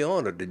certainly be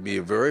on it. He'd be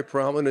a very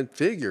prominent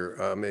figure.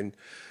 I mean,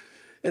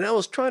 and I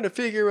was trying to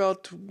figure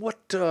out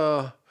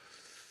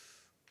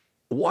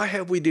why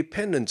have we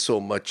depended so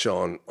much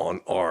on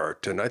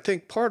art? And I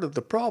think part of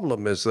the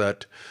problem is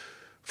that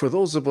for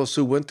those of us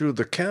who went through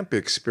the camp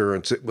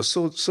experience, it was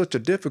such a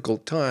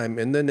difficult time.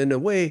 And then in a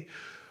way,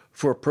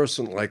 for a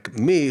person like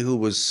me who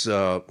was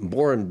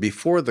born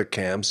before the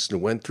camps and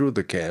went through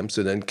the camps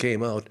and then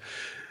came out,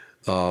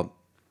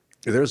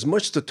 there's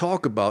much to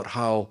talk about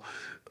how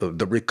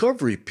the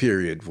recovery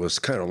period was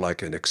kind of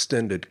like an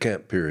extended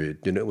camp period.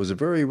 You know, it was a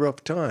very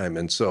rough time.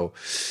 And so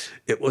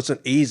it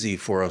wasn't easy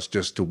for us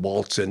just to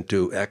waltz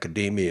into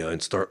academia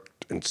and start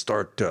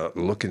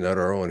looking at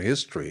our own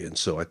history. And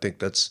so I think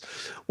that's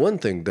one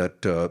thing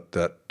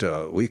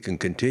that we can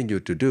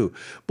continue to do.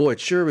 Boy, it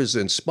sure is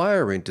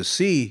inspiring to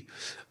see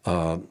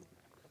the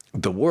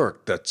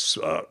work that's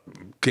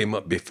came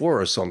up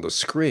before us on the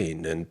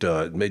screen. And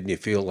it made me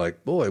feel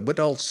like, boy, what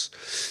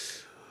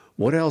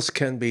else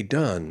can be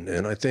done?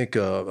 And I think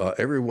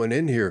everyone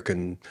in here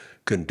can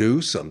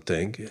do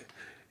something.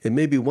 And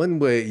maybe one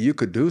way you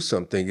could do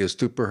something is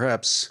to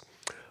perhaps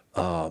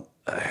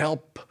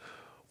help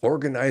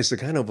organize a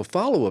kind of a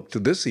follow-up to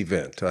this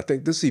event. I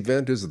think this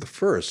event is the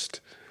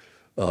first.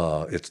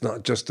 It's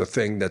not just a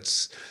thing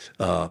that's,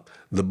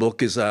 the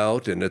book is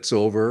out and it's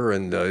over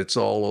and it's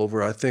all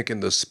over. I think in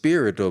the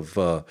spirit of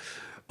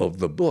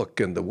the book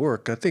and the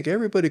work, I think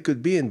everybody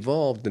could be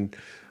involved. And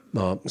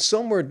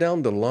somewhere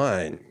down the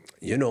line,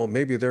 you know,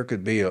 maybe there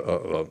could be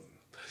a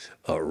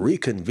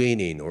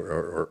reconvening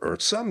or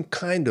some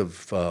kind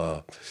of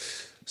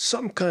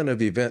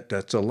event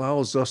that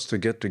allows us to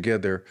get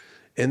together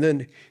and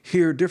then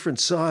hear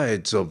different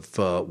sides of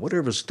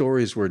whatever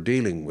stories we're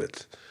dealing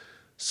with.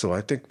 So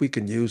I think we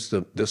can use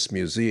this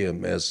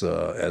museum as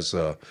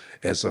a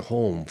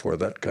home for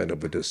that kind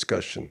of a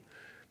discussion,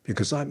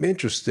 because I'm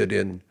interested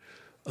in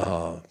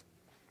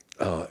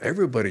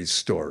everybody's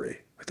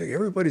story. I think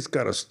everybody's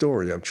got a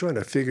story. I'm trying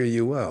to figure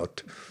you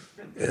out.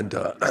 And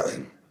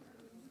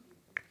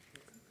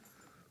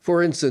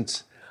for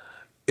instance,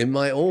 in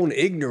my own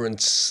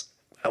ignorance,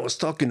 I was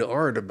talking to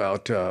Art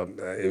about,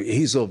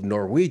 he's of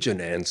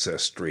Norwegian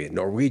ancestry,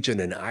 Norwegian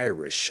and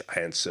Irish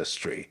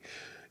ancestry.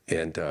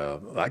 And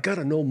I got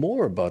to know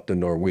more about the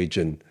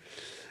Norwegian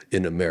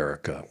in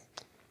America.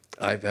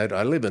 I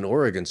live in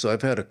Oregon, so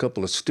I've had a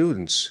couple of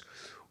students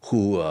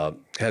who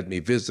had me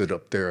visit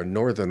up there in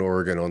northern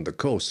Oregon on the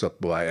coast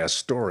up by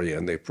Astoria,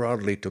 and they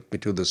proudly took me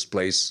to this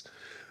place.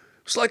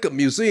 It's like a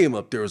museum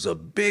up there. It was a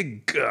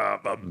big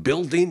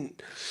building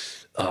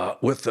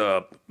with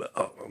a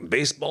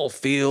baseball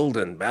field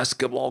and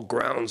basketball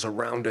grounds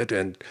around it,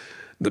 and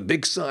the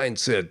big sign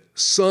said,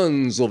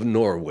 Sons of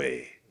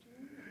Norway.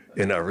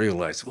 And I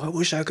realized, well, I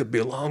wish I could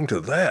belong to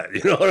that.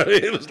 You know what I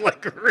mean? It was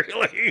like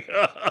really.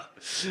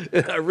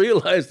 And I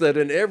realized that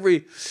in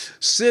every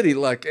city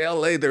like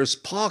LA, there's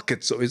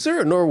pockets. So is there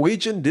a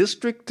Norwegian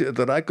district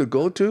that I could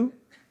go to?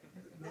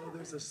 No,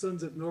 there's a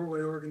Sons of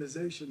Norway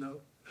organization,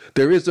 though.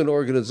 There is an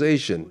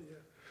organization.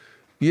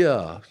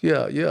 Yeah.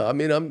 I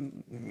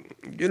mean,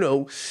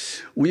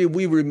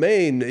 we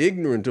remain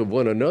ignorant of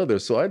one another.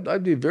 So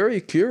I'd be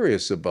very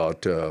curious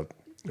about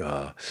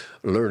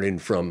learning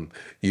from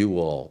you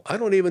all. I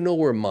don't even know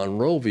where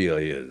Monrovia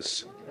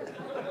is.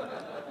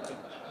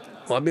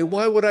 I mean,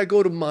 why would I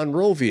go to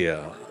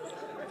Monrovia?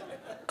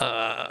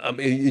 I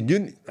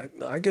mean,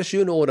 I guess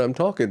you know what I'm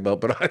talking about,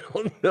 but I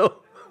don't know.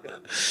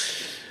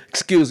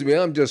 Excuse me,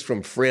 I'm just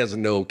from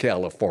Fresno,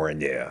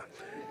 California.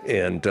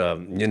 And,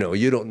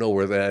 you don't know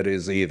where that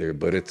is either,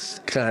 but it's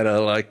kind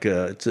of like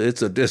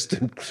it's a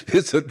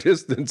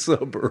distant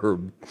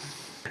suburb.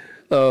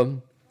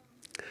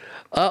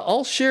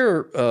 I'll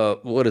share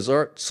what his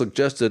Art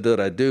suggested that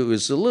I do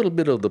is a little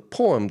bit of the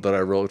poem that I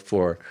wrote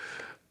for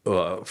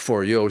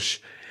Yosh.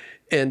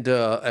 And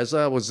as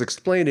I was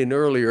explaining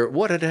earlier,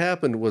 what had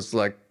happened was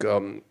like,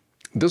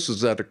 this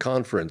was at a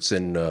conference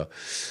at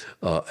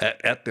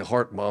the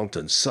Heart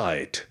Mountain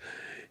site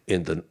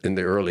in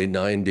the early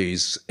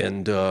 90s.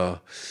 And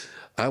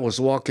I was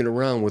walking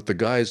around with the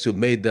guys who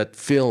made that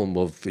film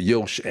of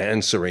Yosh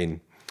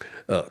answering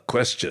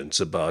questions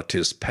about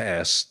his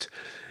past.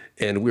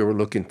 And we were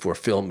looking for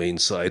filming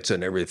sites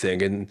and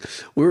everything. And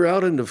we were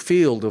out in the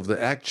field of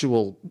the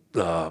actual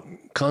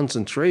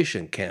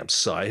concentration camp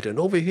site. And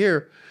over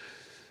here,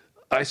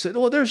 I said,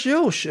 oh, there's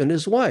Yosh and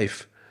his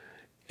wife.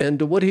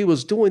 And what he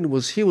was doing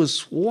was he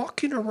was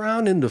walking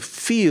around in the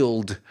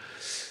field,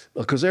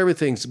 because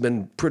everything's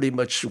been pretty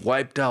much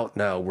wiped out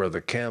now where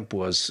the camp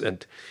was.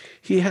 And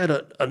he had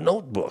a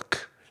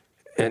notebook,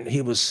 and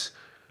he was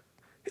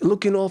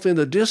looking off in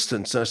the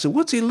distance. I said,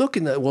 what's he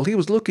looking at? Well, he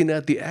was looking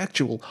at the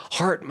actual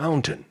Heart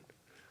Mountain,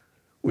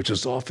 which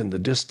is off in the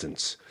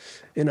distance.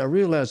 And I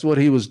realized what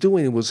he was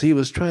doing was he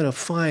was trying to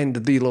find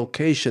the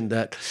location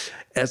that,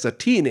 as a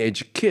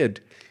teenage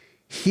kid,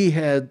 he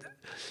had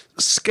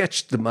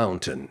sketched the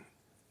mountain.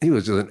 He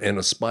was an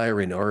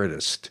aspiring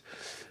artist.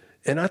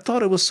 And I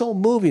thought it was so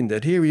moving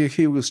that here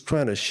he was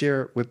trying to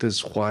share it with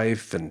his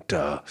wife, and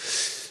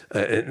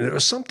there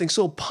was something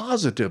so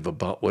positive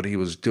about what he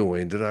was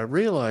doing that I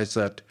realized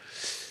that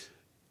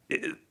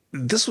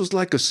this was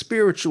like a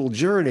spiritual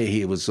journey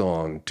he was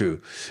on,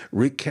 to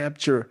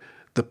recapture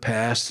the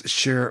past,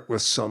 share it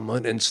with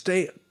someone, and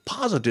stay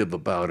positive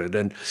about it.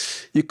 And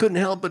you couldn't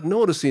help but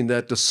noticing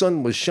that the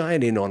sun was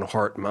shining on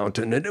Heart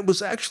Mountain, and it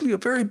was actually a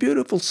very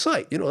beautiful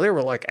sight. You know, there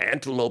were like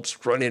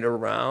antelopes running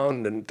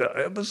around, and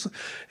it was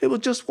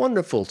just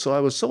wonderful. So I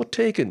was so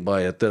taken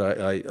by it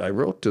that I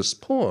wrote this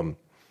poem.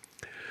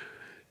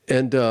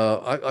 And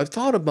I've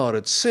thought about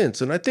it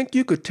since, and I think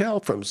you could tell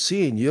from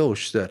seeing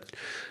Yosh that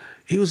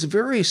he was a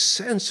very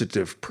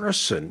sensitive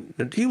person,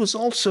 and he was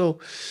also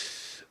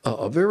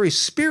a very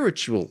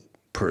spiritual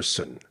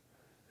person.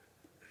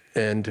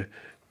 And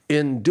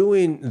in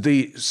doing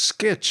the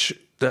sketch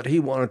that he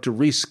wanted to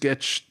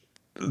re-sketch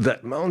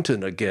that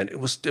mountain again, it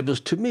was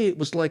to me, it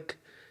was like,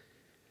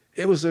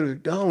 it was an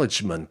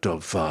acknowledgement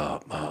of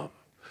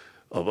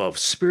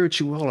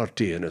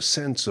spirituality, and a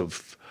sense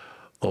of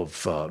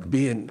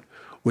being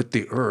with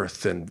the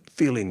earth and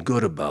feeling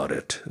good about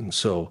it. And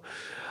so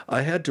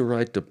I had to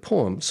write the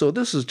poem. So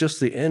this is just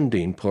the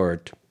ending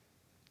part.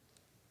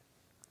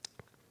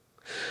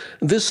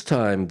 This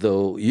time,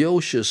 though,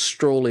 Yosh is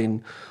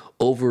strolling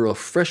over a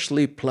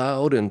freshly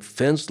plowed and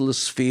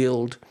fenceless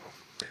field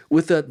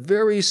with that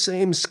very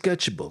same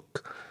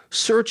sketchbook,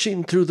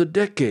 searching through the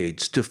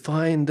decades to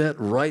find that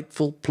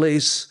rightful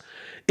place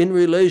in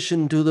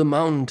relation to the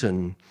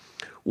mountain,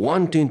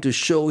 wanting to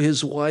show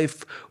his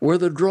wife where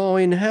the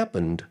drawing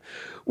happened,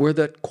 where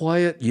that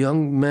quiet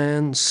young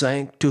man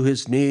sank to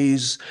his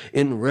knees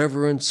in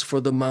reverence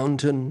for the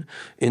mountain,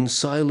 in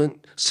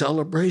silent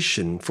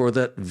celebration for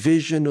that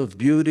vision of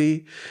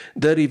beauty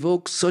that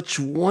evokes such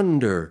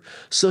wonder,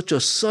 such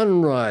a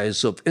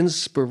sunrise of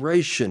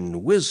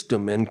inspiration,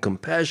 wisdom, and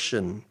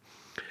compassion,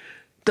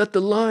 that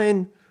the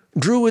line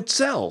drew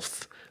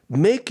itself,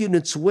 making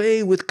its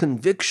way with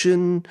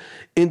conviction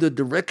in the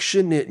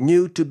direction it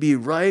knew to be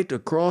right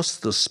across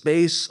the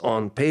space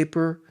on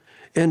paper.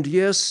 And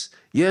yes,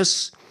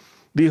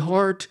 the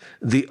heart,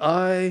 the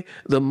eye,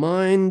 the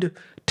mind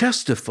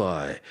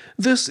testify,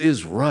 this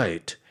is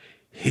right.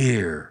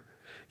 Here,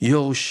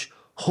 Yosh,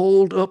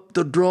 hold up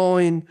the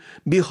drawing,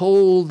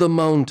 behold the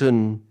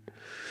mountain.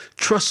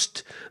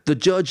 Trust the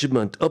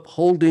judgment,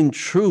 upholding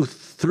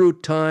truth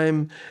through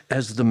time,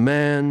 as the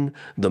man,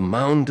 the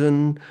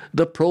mountain,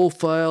 the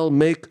profile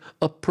make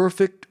a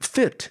perfect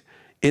fit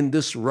in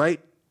this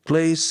right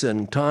place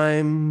and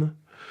time.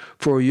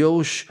 For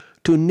Yosh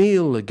to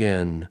kneel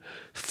again,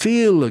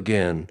 feel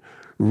again,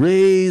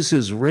 raise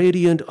his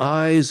radiant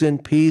eyes in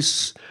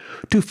peace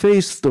to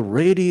face the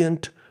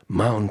radiant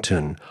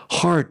mountain,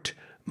 Heart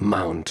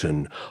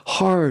Mountain,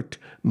 Heart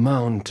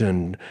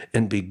Mountain,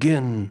 and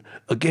begin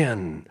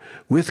again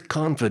with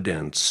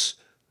confidence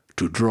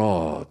to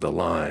draw the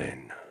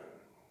line.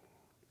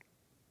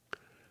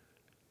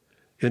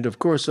 And of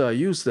course, I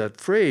use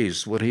that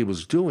phrase, what he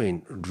was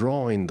doing,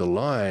 drawing the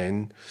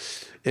line,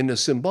 in a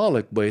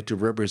symbolic way to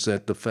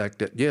represent the fact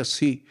that, yes,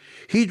 he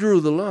drew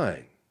the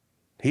line.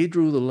 He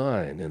drew the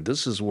line, and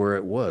this is where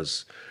it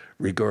was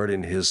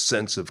regarding his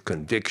sense of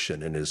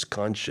conviction and his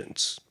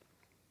conscience.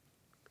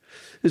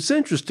 It's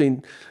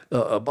interesting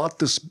about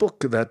this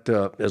book that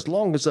as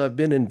long as I've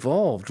been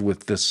involved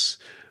with this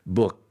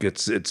book,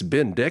 it's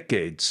been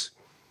decades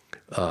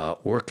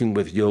working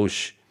with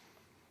Yosh,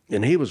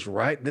 and he was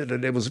writing it,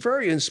 and it was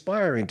very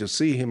inspiring to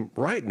see him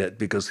writing it,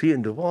 because he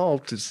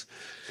involved his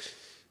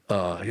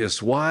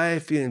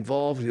wife, he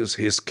involved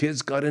his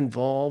kids got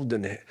involved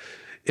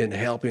in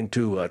helping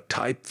to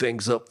type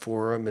things up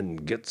for him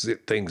and get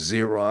things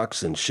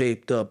Xerox and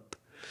shaped up.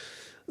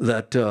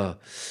 That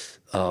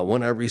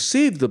when I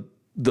received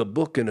the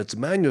book in its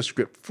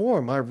manuscript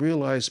form, I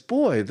realized,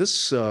 boy,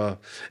 this,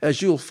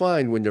 as you'll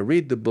find when you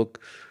read the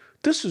book,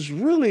 this is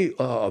really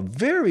a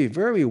very,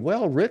 very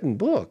well-written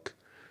book.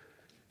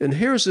 And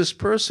here's this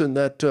person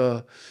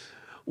that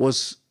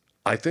was,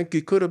 I think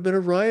he could have been a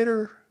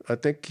writer. I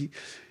think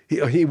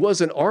he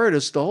was an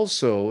artist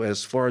also,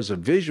 as far as a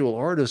visual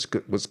artist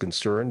was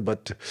concerned,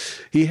 but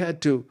he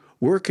had to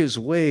work his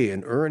way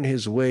and earn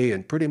his way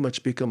and pretty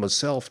much become a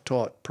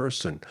self-taught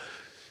person.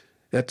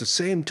 At the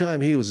same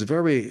time, he was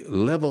very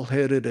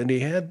level-headed, and he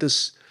had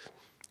this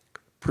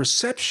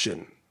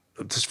perception,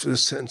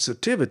 this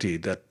sensitivity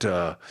that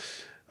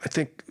I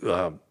think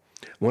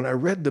when I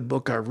read the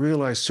book, I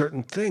realized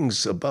certain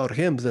things about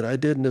him that I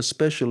didn't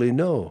especially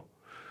know.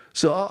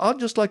 So I'll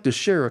just like to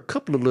share a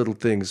couple of little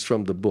things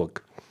from the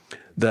book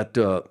that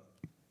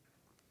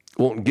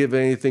won't give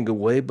anything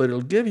away, but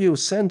it'll give you a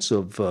sense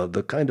of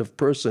the kind of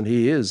person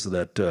he is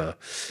that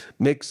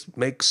makes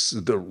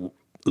the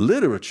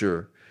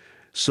literature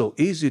so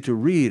easy to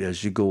read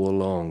as you go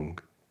along.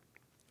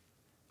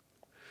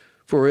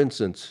 For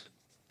instance,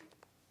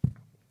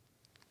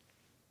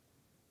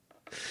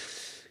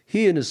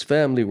 he and his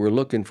family were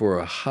looking for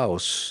a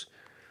house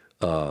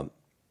to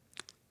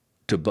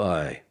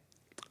buy.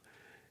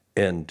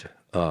 And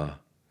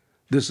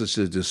this is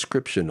a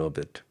description of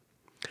it.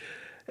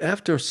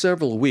 After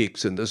several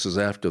weeks, and this is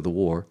after the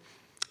war,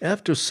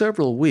 after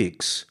several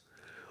weeks,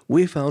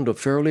 we found a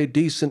fairly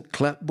decent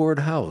clapboard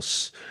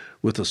house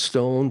with a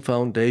stone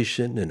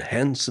foundation and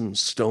handsome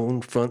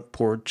stone front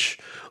porch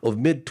of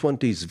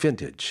mid-20s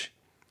vintage.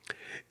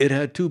 It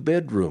had 2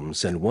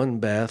 bedrooms and 1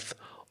 bath,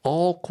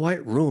 all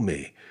quite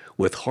roomy,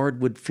 with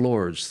hardwood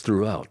floors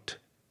throughout.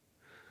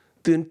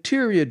 The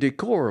interior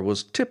decor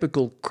was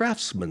typical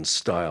craftsman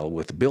style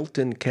with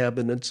built-in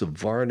cabinets of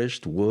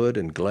varnished wood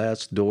and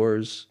glass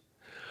doors.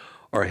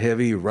 Our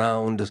heavy,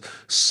 round,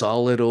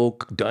 solid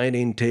oak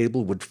dining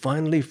table would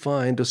finally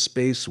find a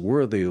space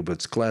worthy of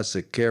its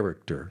classic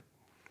character.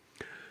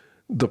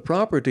 The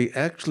property,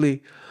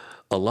 actually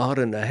a lot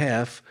and a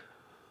half,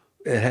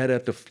 had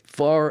at the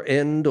far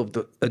end of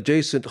the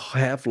adjacent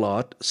half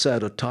lot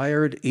sat a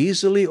tired,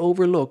 easily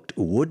overlooked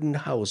wooden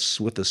house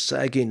with a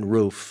sagging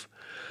roof,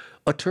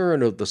 a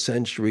turn of the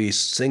century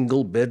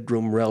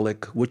single-bedroom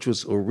relic which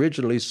was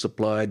originally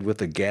supplied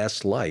with a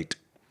gas light.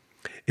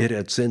 It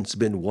had since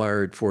been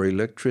wired for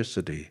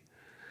electricity.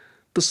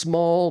 The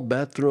small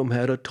bathroom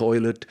had a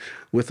toilet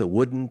with a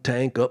wooden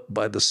tank up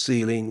by the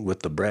ceiling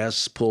with the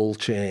brass pull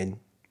chain.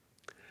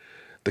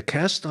 The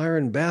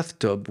cast-iron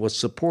bathtub was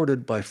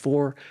supported by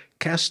 4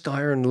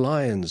 cast-iron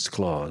lion's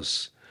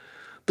claws.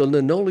 The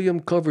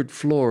linoleum-covered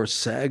floor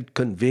sagged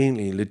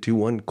conveniently to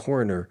one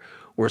corner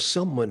where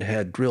someone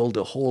had drilled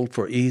a hole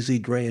for easy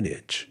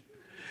drainage.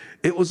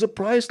 It was a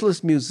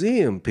priceless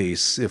museum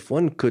piece if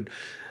one could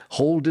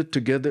hold it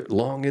together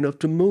long enough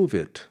to move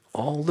it.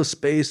 All the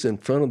space in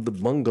front of the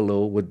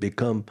bungalow would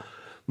become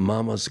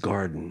Mama's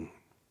garden.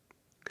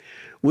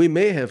 We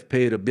may have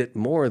paid a bit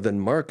more than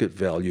market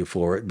value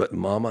for it, but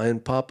Mama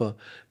and Papa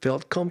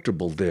felt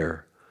comfortable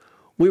there.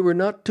 We were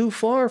not too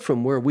far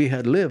from where we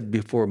had lived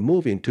before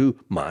moving to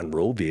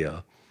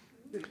Monrovia.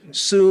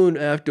 Soon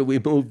after we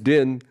moved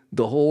in,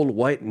 the whole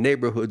white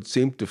neighborhood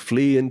seemed to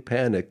flee in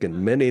panic,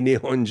 and many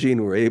Nihonjin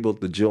were able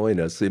to join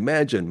us.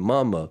 Imagine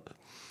Mama,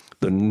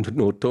 the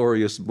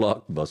notorious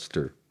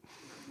blockbuster.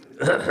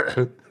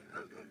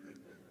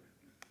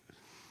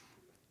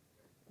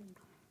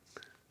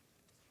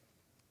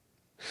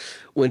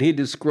 When he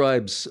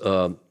describes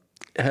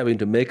having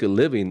to make a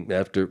living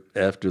after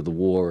the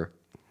war,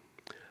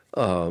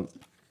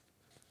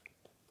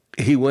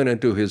 he went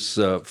into his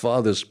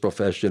father's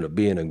profession of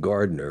being a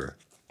gardener.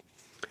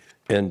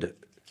 And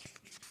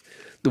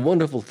the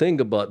wonderful thing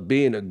about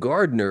being a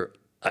gardener,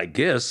 I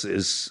guess,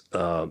 is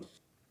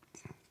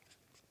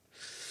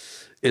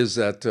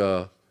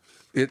that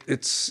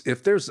it's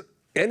if there's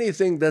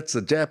anything that's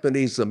a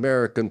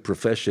Japanese-American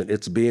profession,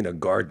 it's being a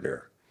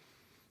gardener.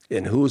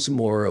 And who's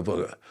more of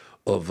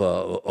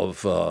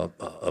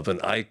an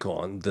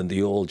icon than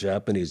the old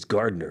Japanese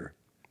gardener?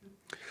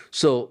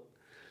 So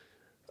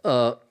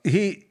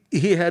he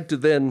had to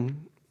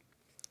then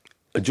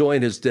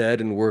join his dad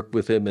and work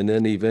with him, and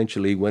then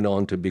eventually went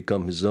on to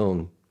become his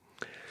own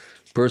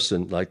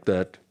person like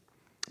that.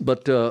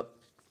 But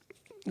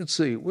let's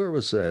see, where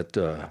was that?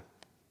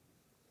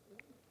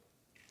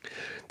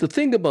 The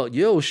thing about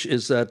Yosh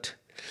is that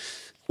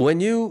when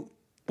you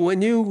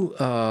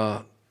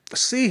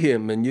see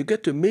him and you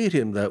get to meet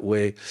him that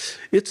way,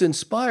 it's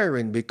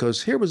inspiring,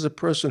 because here was a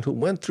person who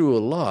went through a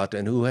lot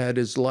and who had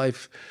his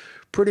life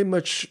pretty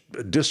much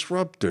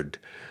disrupted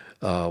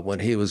when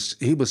he was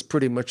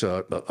pretty much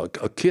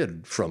a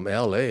kid from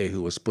LA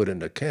who was put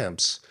into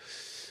camps.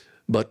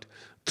 But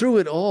through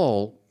it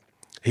all,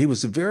 he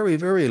was a very,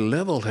 very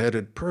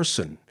level-headed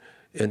person.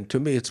 And to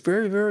me, it's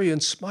very, very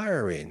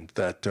inspiring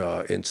that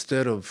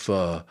instead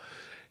of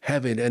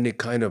having any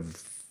kind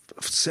of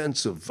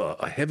sense of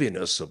a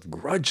heaviness of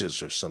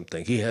grudges or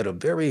something, he had a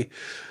very,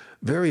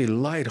 very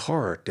light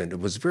heart, and it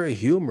was very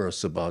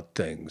humorous about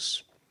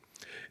things.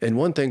 And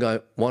one thing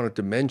I wanted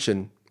to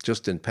mention,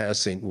 just in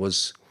passing,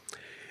 was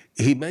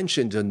he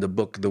mentioned in the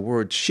book the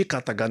word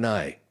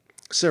shikataganai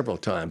several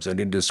times, and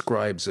he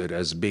describes it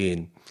as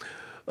being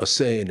a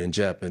saying in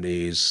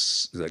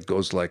Japanese that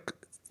goes like,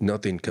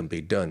 nothing can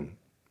be done.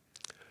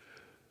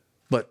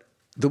 But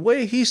the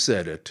way he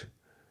said it,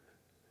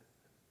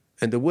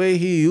 and the way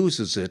he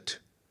uses it,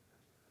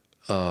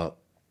 will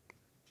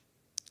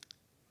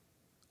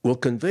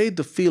convey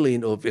the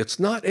feeling of it's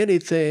not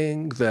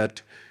anything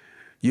that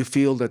you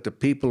feel that the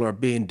people are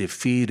being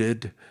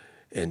defeated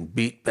and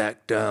beat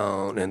back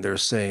down, and they're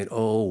saying,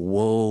 oh,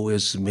 woe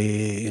is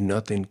me,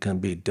 nothing can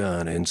be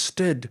done.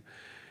 Instead,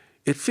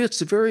 it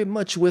fits very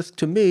much with,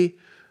 to me,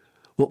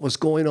 what was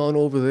going on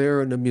over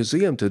there in the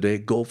museum today,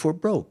 go for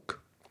broke.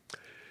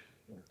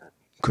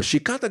 Because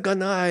shikata ga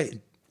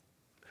nai,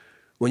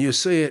 when you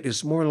say it,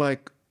 it's more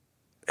like,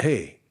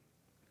 hey,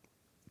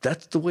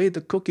 that's the way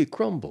the cookie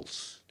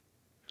crumbles.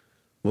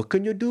 What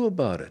can you do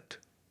about it?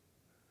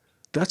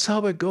 That's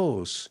how it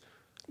goes.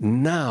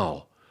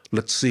 Now,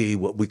 let's see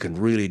what we can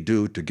really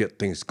do to get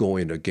things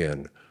going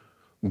again.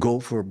 Go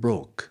for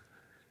broke.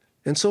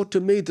 And so to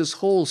me, this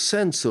whole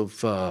sense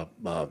of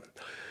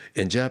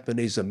in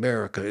Japanese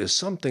America is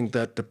something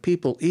that the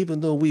people,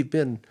 even though we've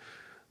been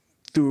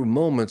through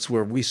moments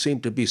where we seem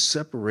to be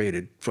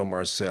separated from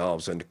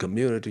ourselves and the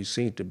community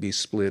seem to be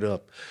split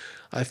up,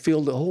 I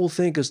feel the whole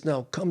thing has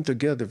now come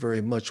together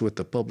very much with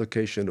the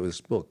publication of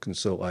this book. And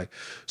so I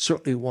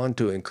certainly want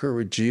to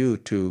encourage you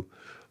to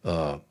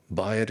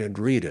buy it and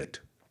read it.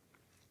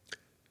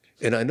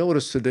 And I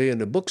noticed today in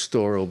the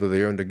bookstore over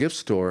there, in the gift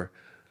store,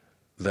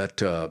 that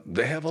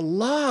they have a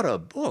lot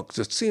of books.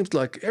 It seems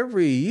like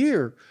every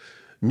year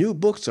new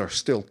books are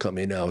still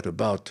coming out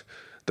about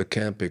the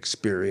camp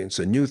experience,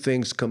 and new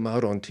things come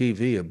out on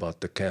TV about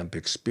the camp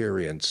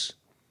experience.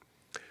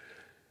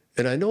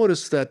 And I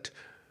noticed that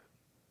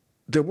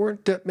there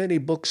weren't that many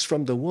books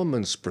from the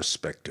woman's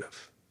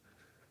perspective,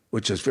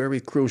 which is very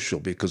crucial,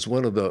 because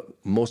one of the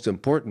most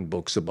important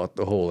books about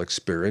the whole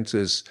experience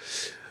is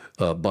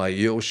by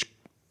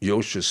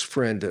Yoshi's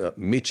friend,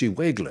 Michi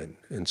Weglin.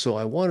 And so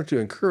I wanted to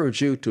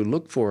encourage you to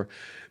look for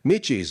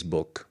Michi's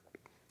book,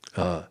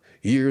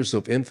 Years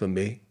of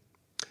Infamy.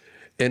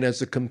 And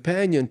as a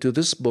companion to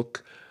this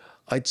book,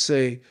 I'd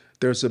say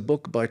there's a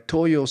book by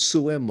Toyo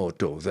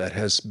Suemoto that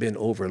has been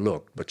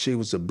overlooked, but she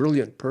was a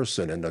brilliant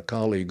person and a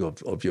colleague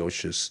of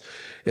Yoshi's.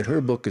 And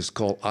her book is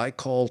called I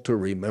Call to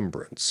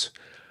Remembrance.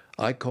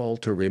 I Call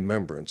to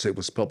Remembrance. It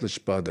was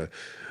published by the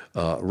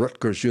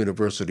Rutgers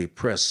University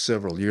Press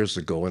several years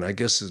ago, and I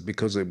guess it's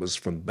because it was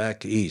from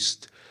back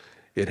east.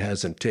 It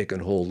hasn't taken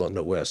hold on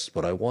the West,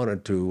 but I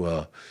wanted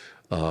to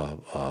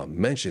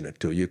mention it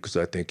to you because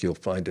I think you'll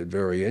find it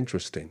very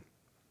interesting.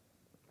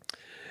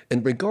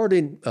 And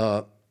regarding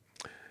an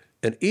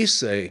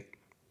Nisei,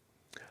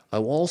 I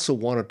also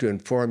wanted to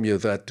inform you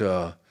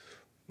that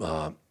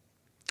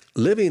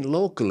living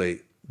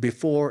locally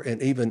before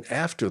and even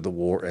after the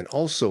war, and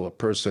also a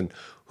person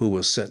who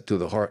was sent to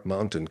the Heart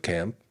Mountain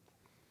camp,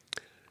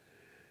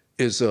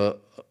 is a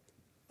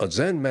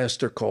Zen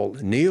master called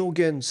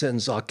Nyogen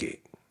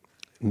Senzaki.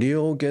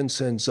 Nyogen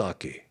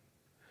Senzaki.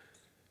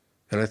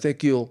 And I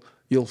think you'll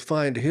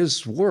find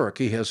his work.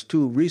 He has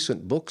 2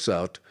 recent books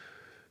out.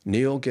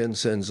 Nyogen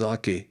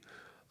Senzaki.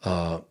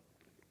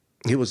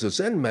 He was a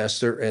Zen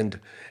master,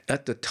 and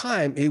at the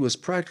time he was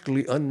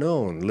practically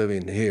unknown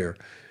living here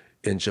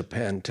in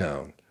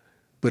Japantown.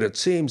 But it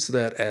seems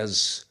that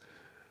as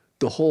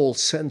the whole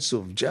sense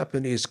of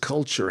Japanese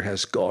culture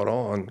has caught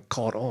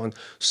on,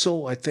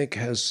 so I think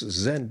has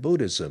Zen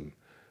Buddhism.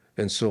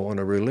 And so on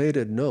a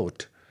related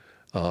note,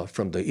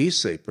 from the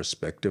Nisei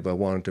perspective, I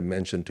wanted to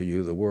mention to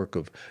you the work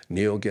of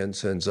Nyogen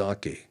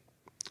Senzaki.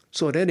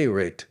 So at any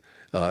rate,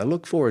 I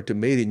look forward to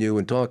meeting you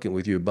and talking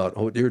with you about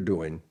what you're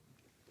doing.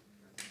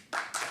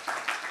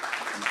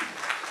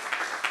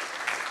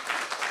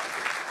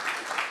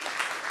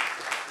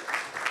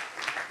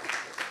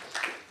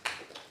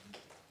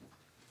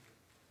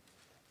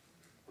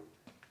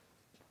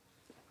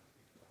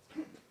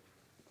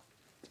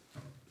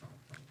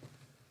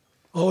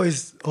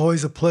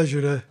 Always a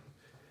pleasure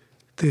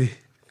to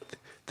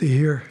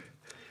hear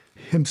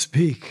him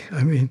speak.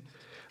 I mean,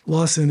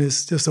 Lawson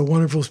is just a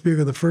wonderful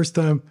speaker. The first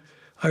time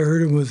I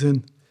heard him was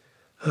in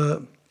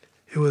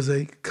it was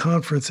a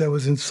conference that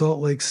was in Salt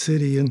Lake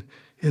City in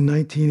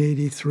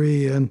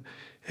 1983,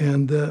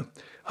 and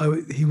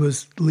he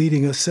was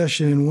leading a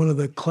session in one of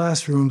the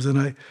classrooms,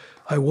 and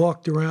I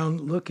walked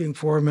around looking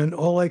for him, and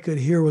all I could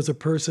hear was a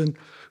person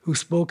who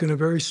spoke in a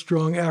very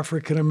strong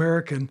African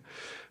American,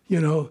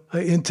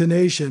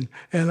 intonation.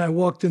 And I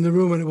walked in the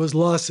room, and it was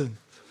Lawson,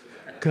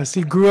 because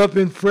he grew up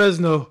in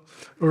Fresno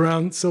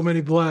around so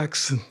many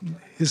blacks and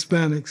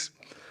Hispanics.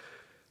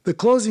 The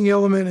closing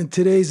element in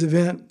today's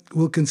event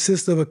will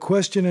consist of a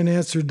question and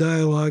answer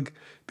dialogue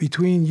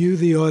between you,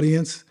 the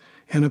audience,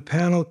 and a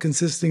panel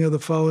consisting of the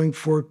following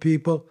 4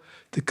 people: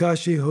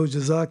 Takashi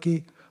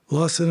Hojizaki,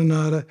 Lawson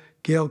Inada,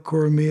 Gail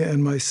Kuromiya,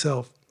 and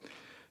myself.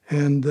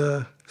 And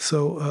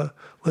so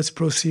let's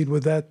proceed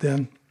with that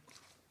then.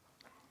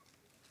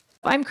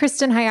 I'm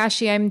Kristen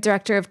Hayashi. I'm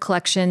Director of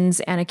Collections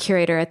and a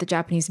curator at the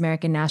Japanese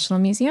American National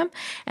Museum,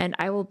 and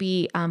I will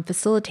be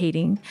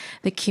facilitating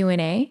the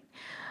Q&A.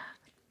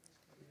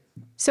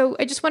 So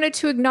I just wanted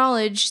to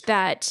acknowledge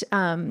that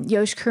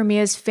Yoshito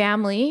Kuromiya's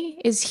family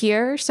is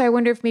here. So I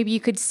wonder if maybe you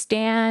could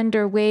stand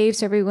or wave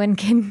so everyone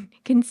can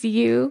see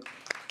you.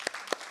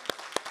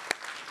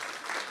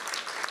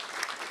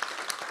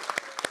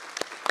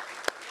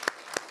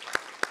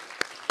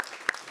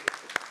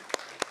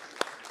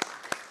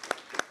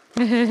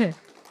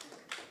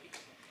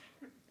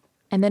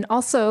 And then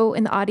also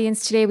in the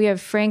audience today, we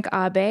have Frank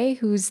Abe,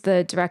 who's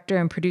the director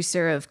and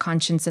producer of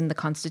Conscience and the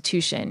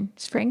Constitution.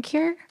 Is Frank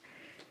here?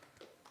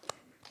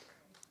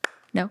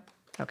 No?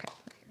 Okay.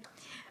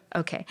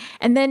 Okay.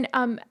 And then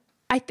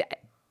I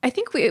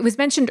think it was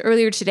mentioned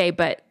earlier today,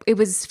 but it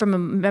was from a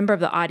member of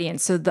the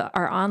audience, so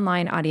our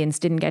online audience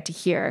didn't get to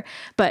hear.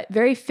 But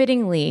very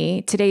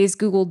fittingly, today's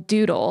Google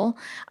Doodle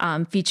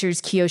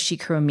features Kiyoshi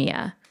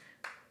Kuromiya.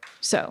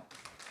 So,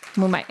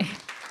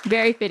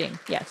 very fitting,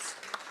 yes.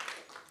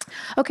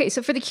 Okay,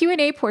 so for the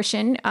Q&A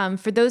portion,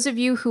 for those of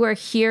you who are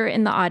here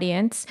in the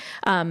audience,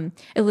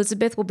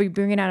 Elizabeth will be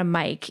bringing out a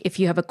mic if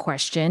you have a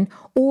question,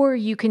 or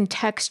you can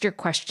text your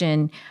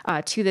question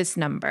to this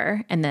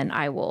number, and then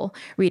I will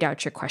read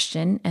out your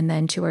question. And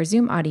then to our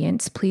Zoom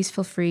audience, please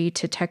feel free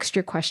to text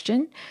your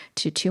question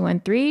to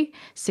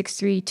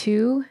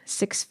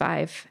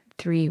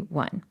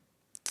 213-632-6531. Do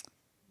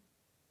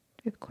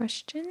we have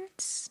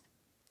questions?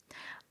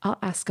 I'll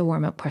ask a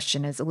warm-up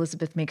question as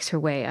Elizabeth makes her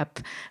way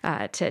up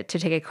to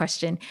take a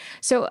question.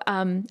 So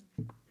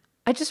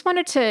I just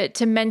wanted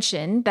to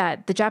mention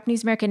that the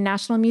Japanese American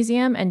National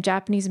Museum and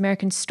Japanese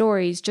American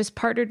Stories just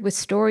partnered with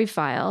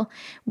Storyfile.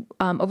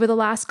 Over the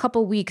last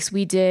couple weeks,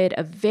 we did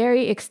a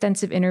very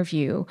extensive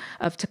interview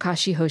of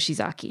Takashi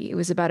Hoshizaki. It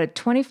was about a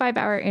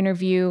 25-hour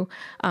interview.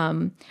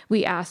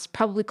 We asked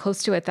probably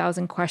close to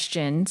 1,000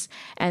 questions.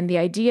 And the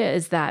idea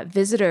is that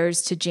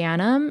visitors to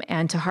Janum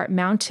and to Heart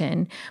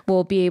Mountain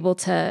will be able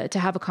to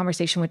have a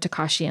conversation with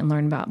Takashi and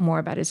learn more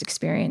about his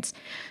experience.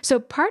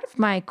 So part of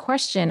my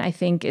question, I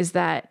think, is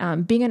that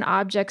being an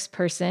objects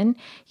person,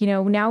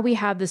 now we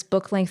have this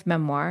book-length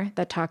memoir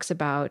that talks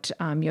about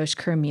Yoshito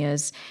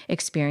Kuromiya's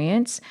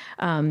experience.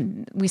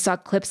 We saw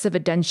clips of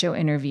a Densho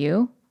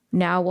interview.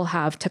 Now we'll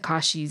have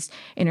Takashi's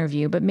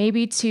interview. But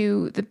maybe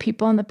to the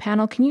people on the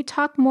panel, can you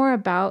talk more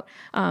about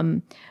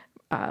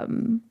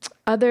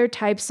other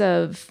types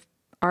of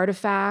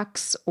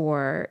artifacts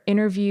or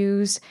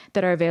interviews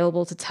that are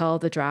available to tell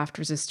the draft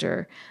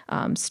resistor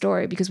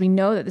story? Because we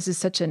know that this is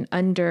such an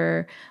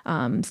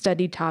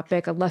studied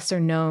topic, a lesser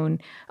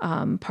known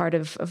part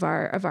of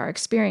our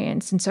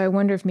experience. And so I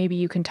wonder if maybe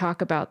you can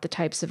talk about the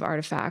types of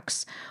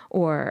artifacts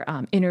or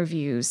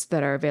interviews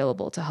that are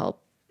available to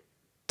help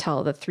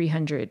tell the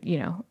 300,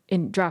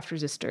 in draft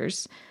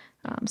resistors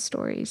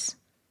stories.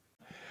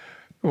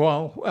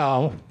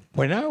 Well,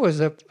 when I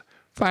was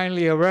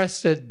finally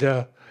arrested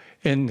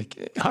in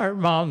Heart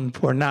Mountain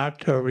for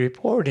not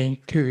reporting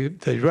to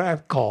the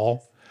draft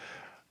call,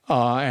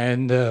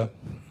 and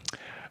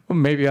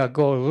maybe I'll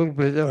go a little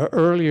bit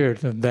earlier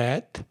than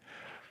that.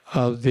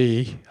 I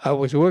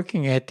was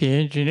working at the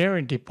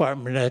engineering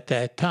department at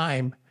that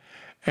time,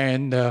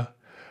 and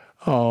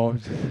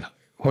when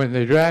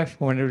I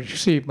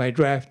received my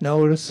draft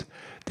notice,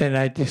 then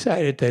I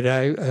decided that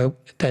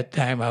at that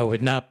time I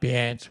would not be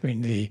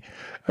answering the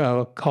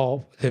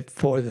call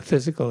for the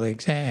physical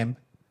exam,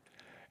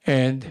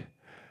 and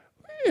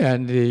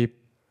the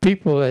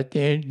people at the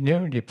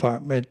engineering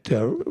department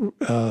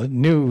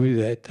knew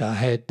that I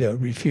had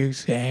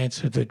refused to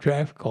answer the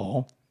draft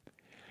call.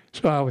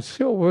 So I was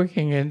still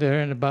working in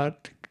there, and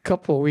about a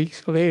couple of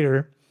weeks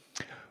later,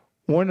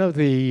 one of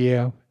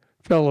the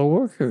fellow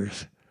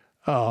workers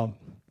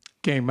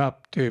came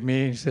up to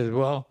me and said,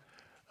 well,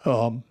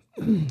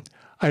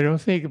 I don't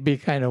think it'd be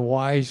kind of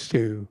wise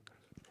to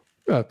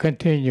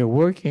continue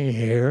working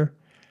here.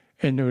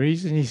 And the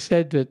reason he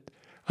said that,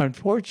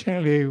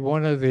 unfortunately,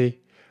 one of the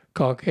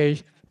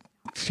Caucasian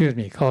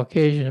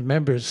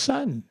member's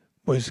son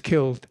was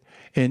killed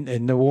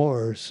in the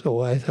war. So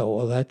I thought,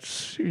 well,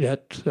 that's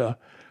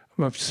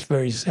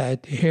very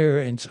sad to hear.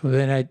 And so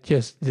then I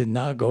just did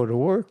not go to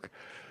work.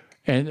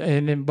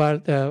 And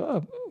about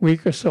a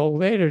week or so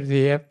later,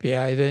 the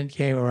FBI then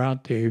came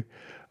around to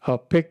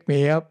pick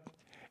me up,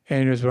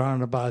 and it was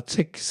around about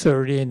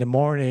 6:30 in the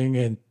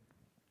morning.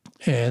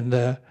 And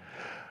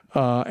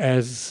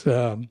as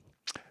I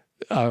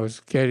was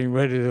getting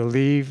ready to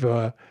leave,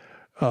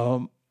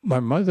 my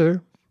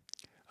mother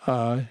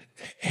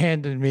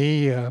handed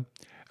me a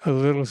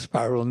little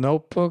spiral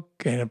notebook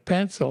and a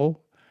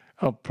pencil,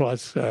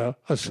 plus a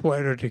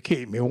sweater to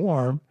keep me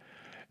warm.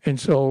 And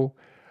so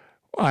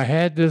I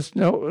had this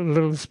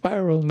little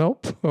spiral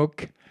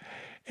notebook,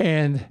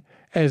 and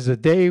as the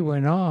day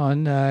went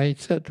on, I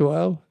said,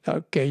 well,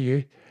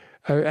 okay,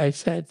 I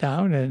sat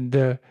down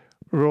and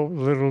wrote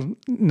little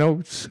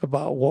notes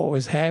about what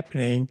was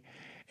happening.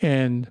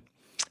 And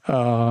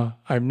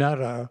I'm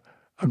not a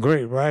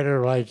great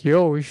writer like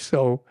Yosh,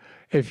 so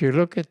if you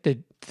look at the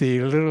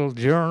little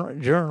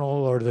journal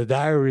or the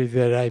diary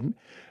that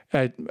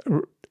I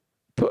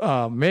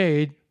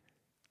made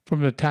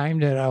from the time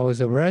that I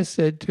was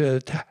arrested to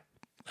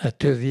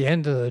the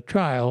end of the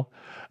trial,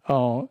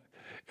 you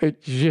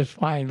just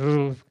find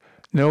little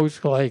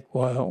notes like,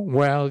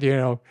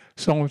 well,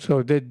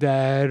 so-and-so did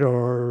that,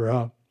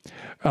 or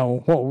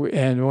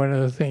and one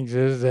of the things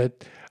is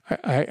that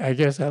I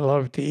guess I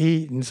love to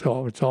eat, and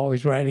so it's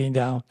always writing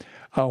down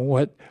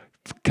what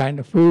kind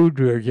of food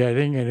we were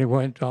getting, and it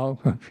went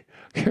all,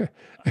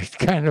 it's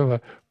kind of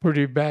a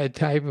pretty bad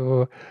type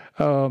of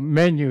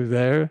menu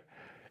there.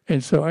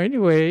 And so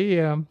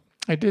anyway,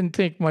 I didn't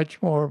think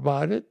much more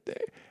about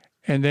it.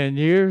 And then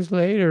years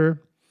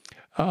later,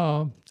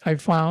 I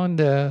found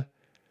that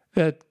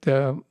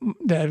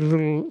that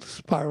little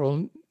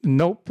spiral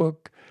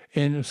notebook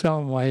in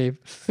some of my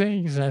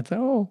things. And I thought,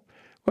 oh,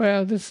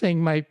 well, this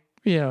thing might,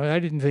 I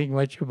didn't think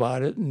much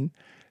about it. And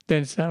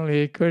then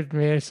suddenly it occurred to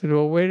me, I said,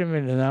 well, wait a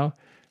minute now.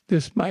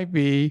 This might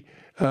be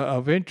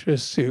of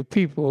interest to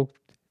people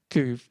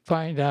to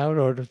find out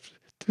or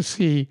to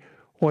see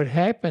what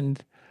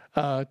happened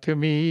to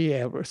me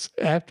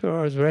after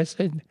I was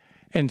arrested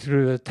and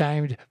through the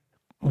time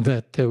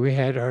that we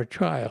had our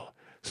trial.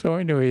 So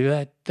anyway,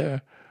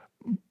 that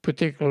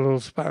particular little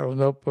spiral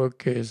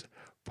notebook is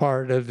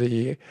part of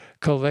the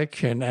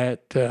collection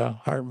at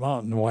Heart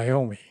Mountain,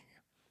 Wyoming.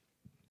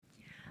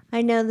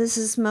 I know this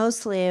is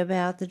mostly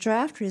about the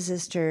draft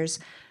resistors,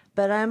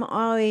 but I'm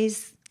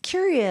always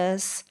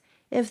curious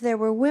if there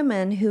were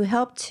women who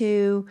helped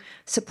to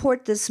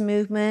support this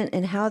movement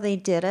and how they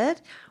did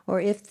it, or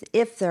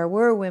if there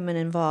were women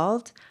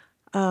involved.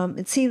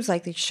 It seems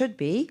like there should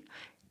be.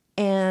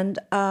 And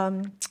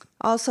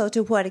also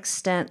to what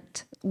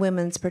extent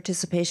women's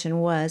participation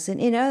was in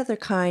any other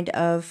kind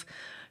of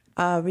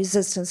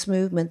resistance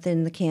movement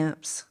in the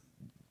camps.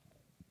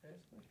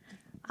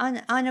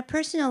 On a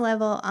personal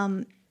level,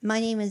 my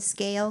name is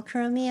Gail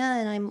Kuromiya,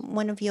 and I'm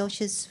one of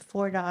Yoshi's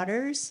 4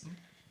 daughters.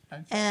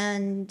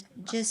 And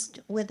just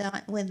within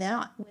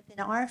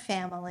our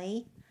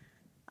family,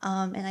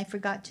 and I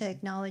forgot to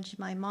acknowledge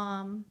my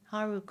mom,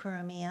 Haru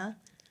Kuromiya.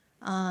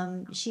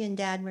 She and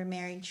Dad were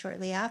married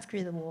shortly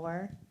after the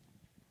war.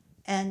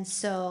 And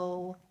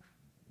so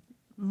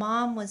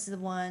Mom was the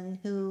one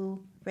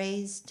who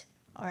raised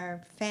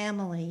our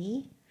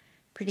family,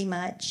 pretty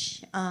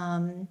much,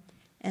 and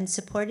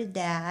supported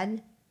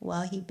Dad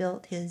while he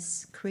built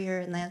his career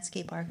in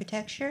landscape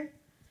architecture.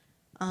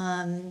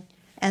 And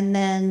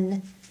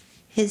then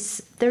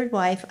his 3rd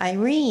wife,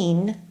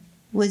 Irene,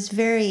 was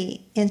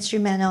very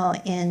instrumental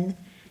in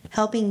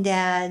helping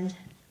Dad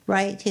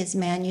write his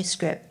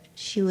manuscript.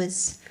 She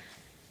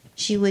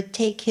would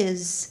take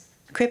his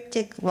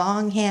cryptic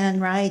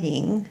longhand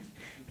writing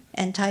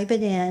and type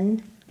it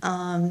in,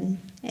 and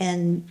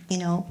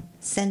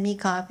send me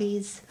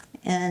copies.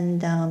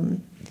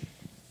 And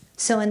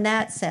so in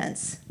that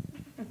sense,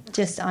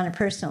 just on a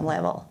personal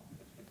level,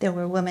 there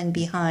were women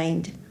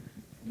behind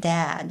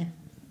Dad.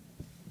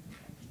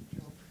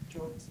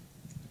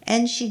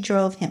 And she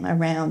drove him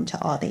around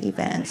to all the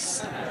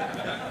events.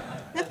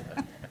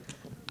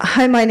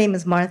 Hi, my name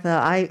is Martha.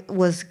 I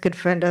was a good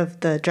friend of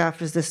the draft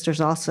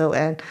resistors also,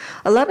 and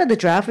a lot of the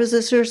draft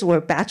resistors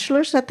were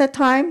bachelors at that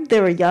time. They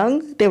were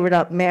young, they were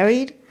not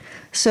married.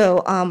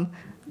 So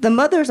the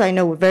mothers I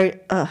know were very,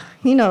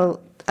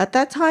 at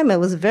that time it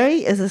was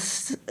a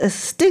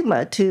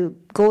stigma to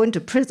go into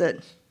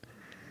prison.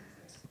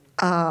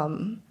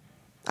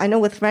 I know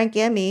with Frank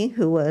Emmy,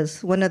 who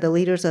was one of the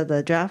leaders of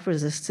the draft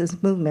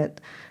resistance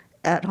movement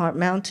at Heart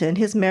Mountain,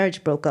 his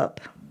marriage broke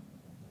up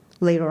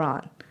later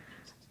on.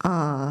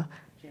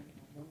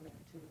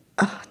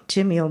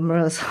 Jimmy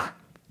O'Mura's,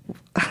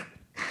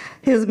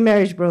 his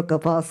marriage broke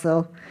up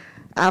also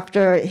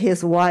after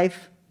his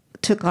wife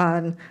took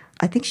on,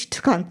 I think she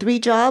took on 3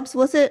 jobs,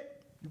 was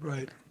it?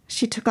 Right.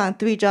 She took on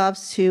 3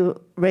 jobs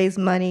to raise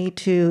money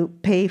to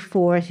pay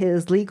for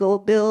his legal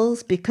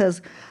bills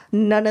because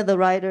none of the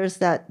writers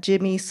that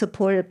Jimmy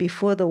supported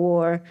before the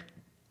war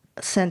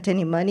sent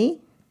any money.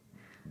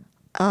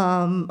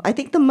 I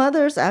think the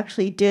mothers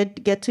actually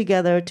did get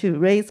together to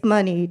raise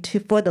money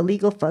for the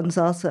legal funds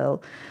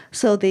also.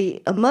 So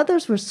the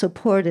mothers were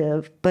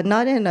supportive, but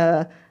not in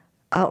a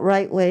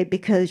outright way,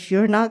 because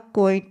you're not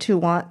going to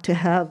want to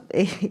have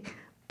a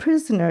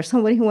prisoner,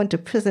 somebody who went to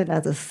prison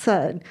as a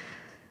son.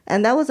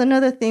 And that was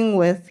another thing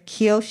with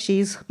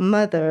Kiyoshi's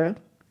mother,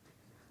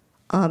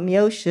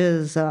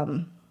 Yoshi's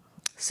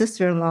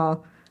sister-in-law,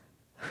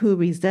 who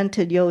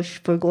resented Yoshi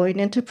for going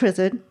into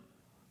prison.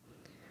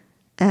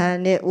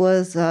 And it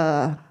was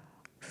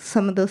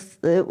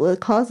it would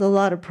cause a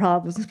lot of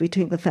problems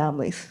between the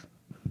families.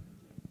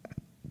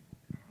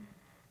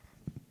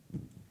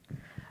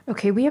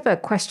 Okay, we have a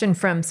question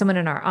from someone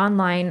in our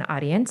online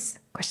audience.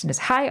 Question is,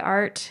 hi,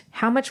 Art.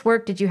 How much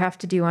work did you have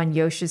to do on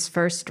Yoshi's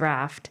first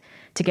draft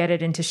to get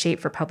it into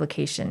shape for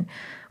publication?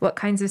 What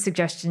kinds of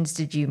suggestions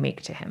did you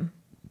make to him?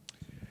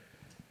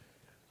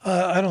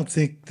 I don't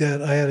think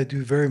that I had to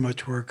do very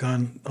much work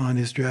on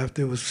his draft.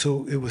 It was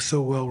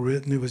so well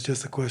written. It was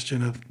just a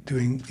question of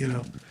doing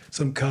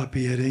some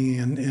copy editing,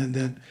 and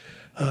then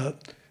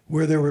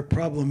where there were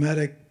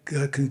problematic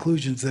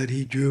conclusions that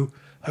he drew,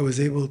 I was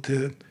able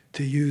to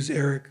use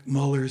Eric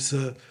Muller's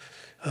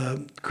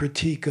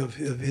critique of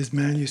his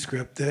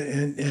manuscript,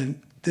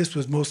 and this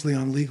was mostly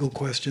on legal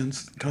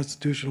questions,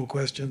 constitutional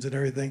questions, and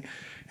everything.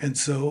 And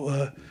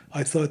so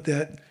I thought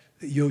that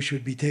Yoshi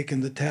would be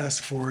taking the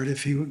task for it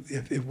if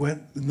it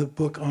went in the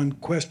book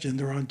unquestioned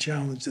or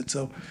unchallenged. And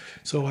so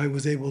I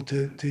was able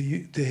to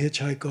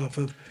hitchhike off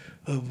of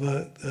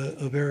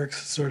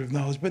Eric's sort of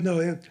knowledge. But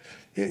no,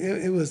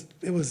 it was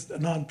a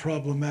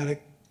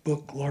non-problematic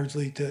book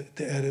largely to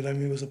edit. I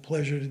mean, it was a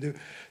pleasure to do.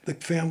 The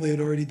family had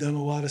already done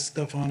a lot of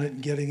stuff on it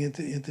and getting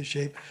into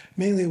shape.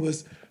 Mainly it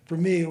was, for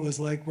me, it was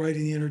like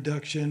writing the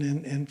introduction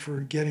and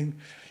for getting,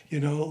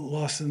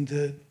 Lawson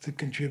to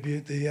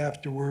contribute the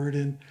afterword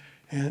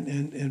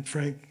and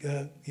Frank,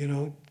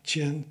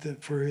 Chin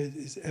for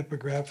his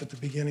epigraph at the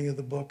beginning of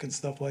the book and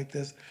stuff like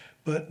this.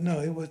 But no,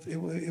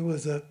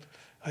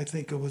 I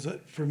think it was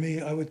for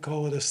me, I would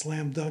call it a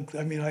slam dunk.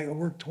 I mean, I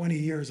worked 20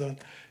 years on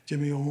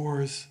Jimmy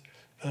O'Moore's,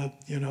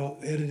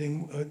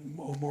 editing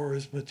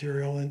O'Moore's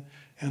material,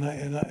 and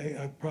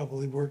I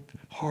probably worked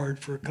hard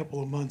for a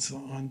couple of months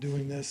on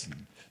doing this.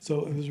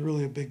 So it was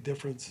really a big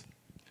difference.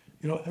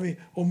 I mean,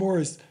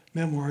 O'Moore's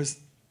memoir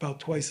is about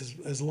twice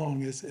as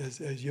long as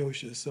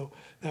Yoshi's, so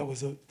that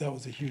was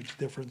a huge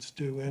difference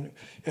too.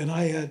 And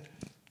I had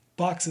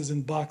boxes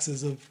and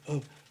boxes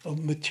of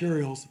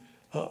materials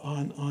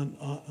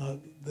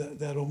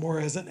that O'Moore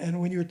has. And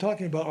when you were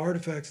talking about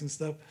artifacts and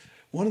stuff,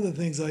 one of the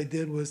things I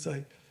did was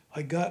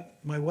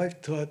my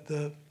wife taught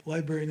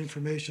library and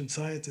information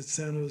science at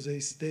San Jose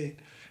State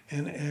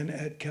and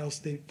at Cal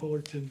State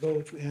Fullerton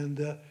both.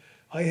 And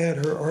I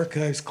had her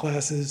archives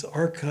classes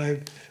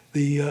archive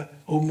the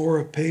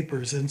O'Moore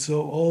papers. And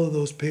so all of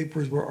those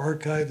papers were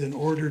archived and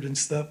ordered and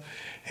stuff.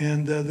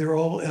 And they're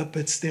all up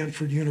at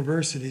Stanford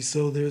University.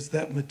 So there's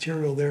that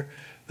material there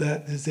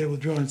that is able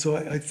to draw. And so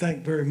I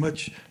thank very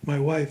much my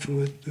wife, who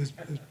has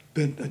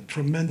been a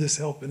tremendous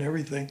help in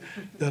everything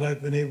that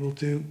I've been able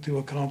to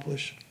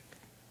accomplish.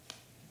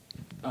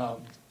 I'd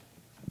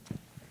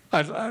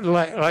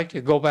like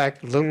to go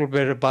back a little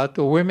bit about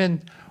the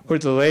women or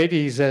the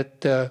ladies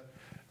that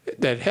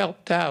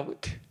helped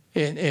out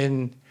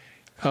in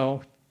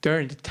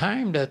during the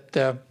time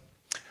that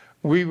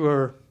we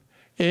were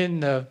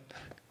held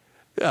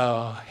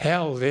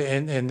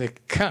in the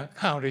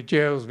county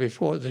jails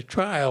before the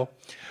trial.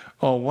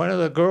 One of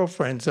the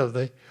girlfriends of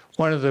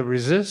one of the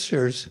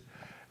resistors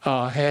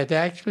had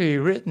actually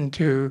written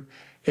to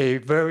a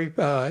very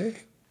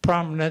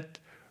prominent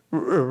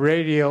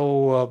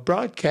radio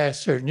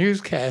broadcaster,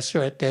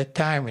 newscaster at that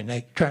time, and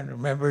I'm trying to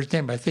remember his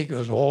name. I think it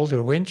was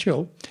Walter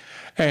Winchell.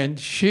 And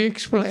she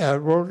wrote a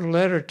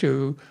letter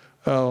to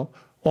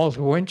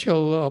Walter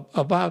Winchell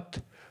about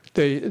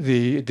the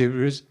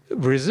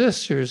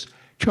resistors,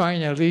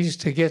 trying at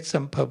least to get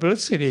some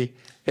publicity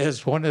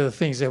as one of the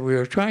things that we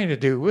were trying to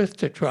do with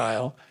the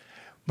trial.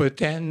 But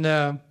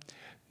then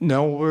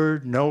no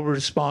word, no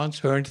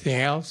response or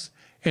anything else.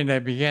 And I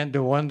began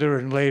to wonder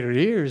in later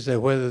years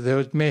that whether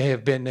there may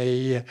have been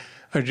a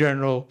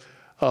general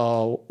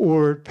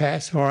word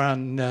passed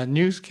around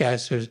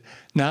newscasters,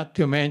 not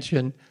to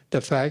mention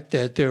the fact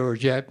that there were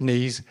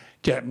Japanese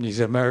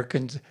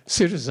American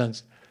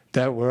citizens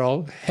that were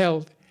all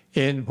held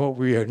in what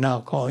we are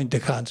now calling the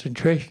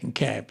concentration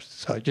camps.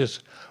 So I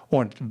just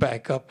wanted to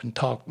back up and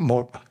talk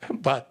more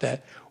about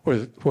that,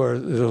 where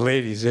the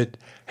ladies that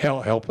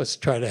help us,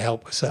 try to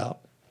help us out.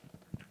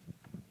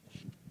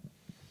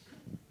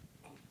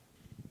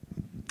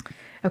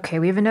 Okay,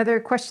 we have another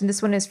question.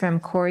 This one is from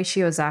Corey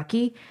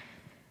Shiozaki.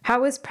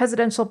 How was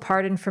presidential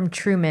pardon from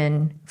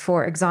Truman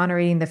for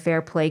exonerating the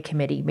Fair Play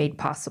Committee made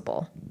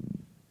possible?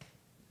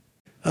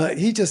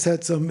 He just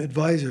had some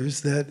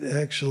advisors that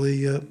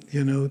actually,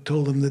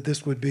 told him that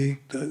this would be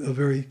a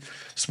very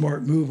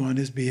smart move on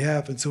his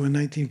behalf. And so in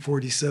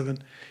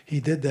 1947, he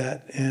did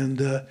that.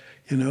 And,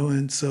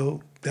 and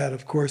so that,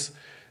 of course,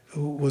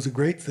 was a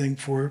great thing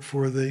for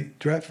the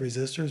draft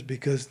resistors,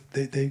 because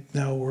they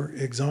now were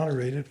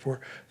exonerated for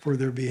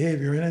their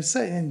behavior. And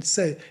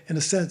in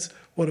a sense,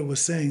 what it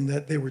was saying,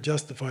 that they were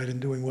justified in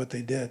doing what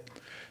they did.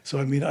 So,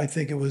 I mean, I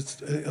think it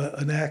was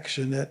an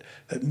action that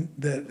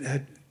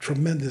had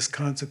tremendous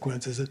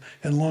consequences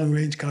and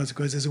long-range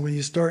consequences. And when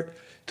you start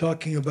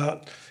talking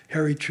about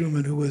Harry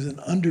Truman, who was an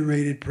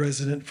underrated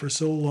president for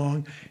so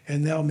long,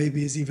 and now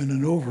maybe is even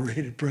an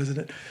overrated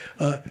president,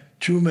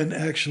 Truman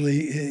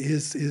actually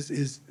is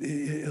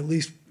at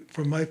least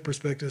from my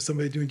perspective,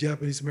 somebody doing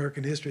Japanese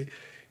American history,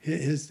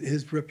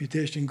 his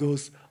reputation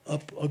goes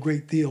up a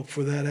great deal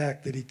for that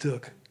act that he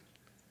took.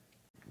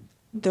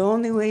 The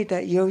only way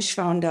that Yosh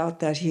found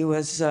out that he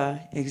was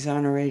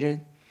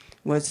exonerated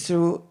was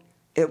through,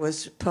 it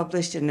was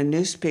published in a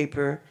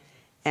newspaper,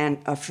 and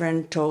a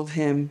friend told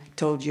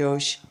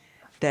Yosh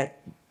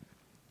that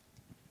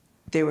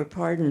they were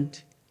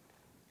pardoned,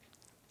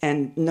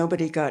 and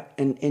nobody got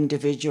an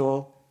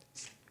individual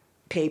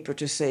paper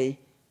to say,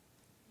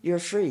 you're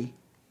free.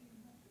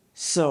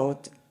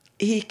 So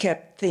he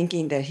kept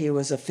thinking that he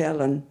was a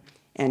felon,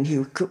 and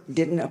he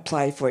didn't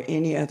apply for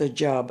any other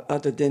job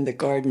other than the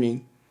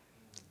gardening.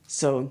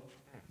 So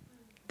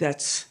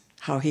that's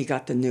how he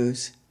got the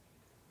news.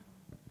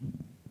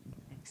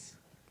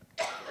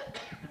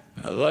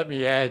 Let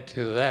me add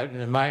to that.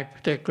 In my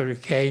particular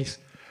case,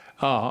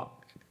 I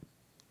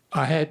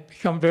had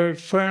become very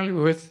friendly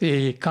with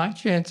the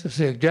conscientious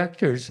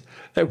objectors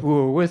that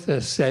were with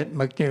us at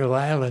McNeil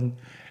Island.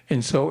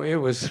 And so it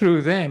was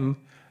through them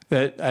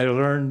that I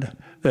learned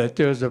that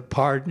there was a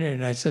pardon.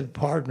 And I said,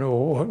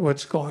 pardon,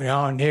 what's going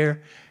on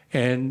here?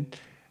 And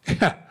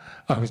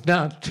I was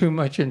not too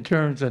much in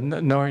terms of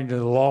knowing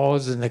the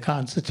laws and the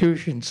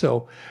Constitution,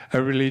 so I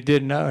really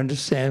did not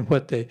understand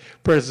what the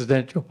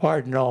presidential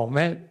pardon all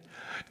meant.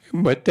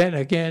 But then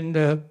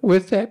again,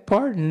 with that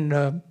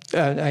pardon,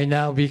 I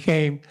now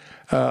became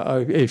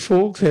a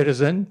full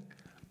citizen,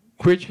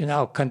 which, and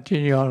I'll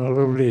continue on a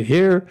little bit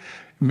here,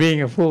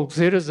 being a full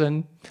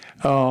citizen,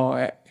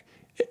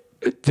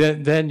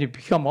 then you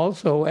become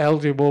also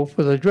eligible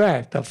for the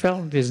draft. A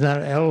felon is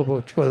not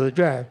eligible for the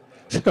draft.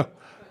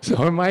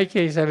 So in my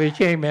case, I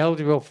became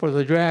eligible for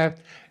the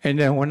draft, and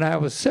then when I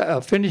was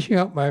finishing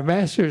up my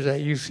master's at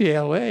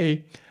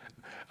UCLA,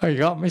 I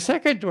got my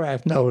second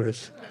draft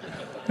notice.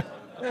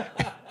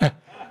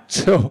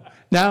 So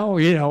now,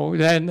 you know,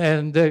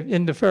 and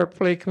in the Fair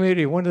Play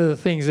Committee, one of the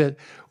things that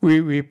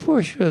we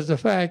push was the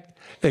fact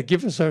that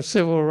give us our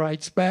civil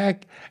rights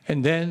back,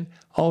 and then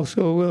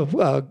also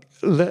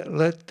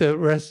let the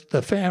rest of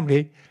the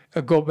family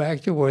go back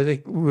to where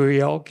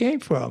we all came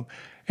from.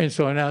 And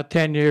so now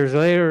 10 years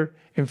later,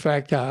 in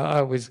fact,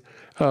 I was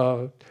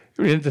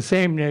in the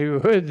same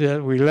neighborhood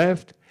that we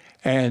left,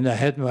 and I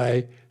had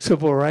my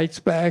civil rights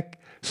back.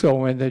 So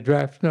when the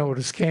draft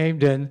notice came,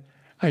 then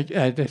I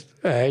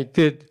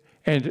did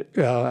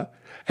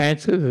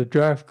answer the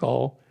draft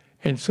call.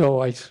 And so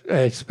I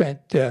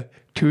spent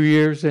 2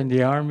 years in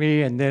the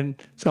Army, and then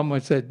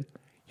someone said,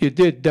 you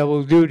did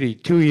double duty,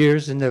 2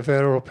 years in the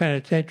federal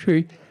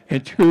penitentiary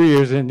and 2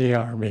 years in the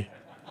Army.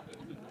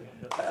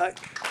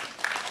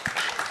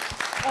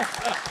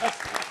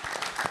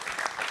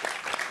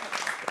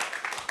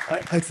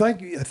 I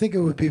think it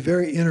would be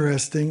very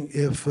interesting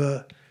if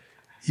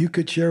you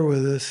could share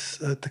with us,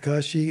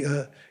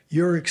 Takashi,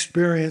 your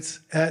experience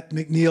at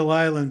McNeil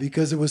Island,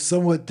 because it was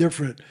somewhat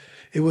different.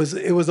 It was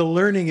a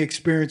learning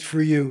experience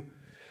for you,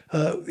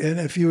 and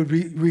if you would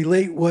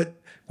relate what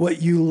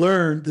you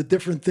learned, the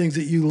different things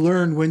that you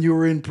learned when you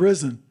were in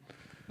prison.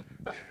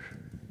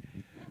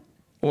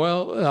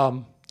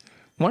 Well,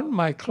 one of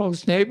my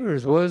close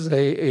neighbors was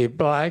a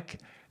black,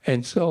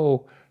 and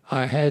so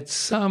I had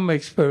some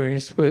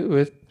experience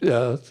with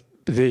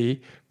the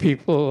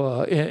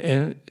people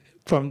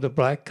from the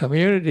black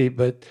community,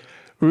 but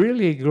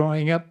really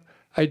growing up,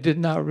 I did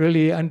not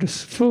really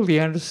fully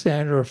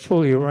understand or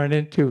fully run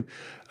into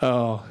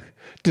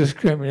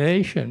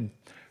discrimination.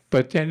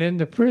 But then in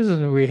the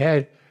prison, we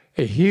had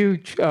a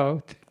huge,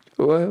 a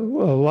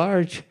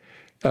large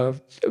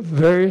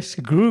various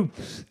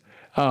groups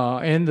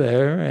in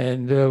there,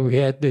 and we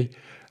had the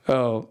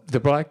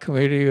black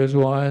community was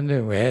one,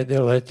 and we had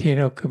the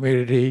Latino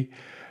community,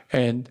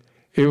 and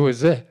it was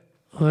there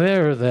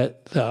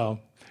that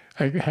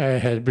I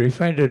had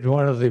befriended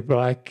one of the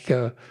black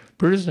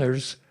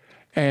prisoners,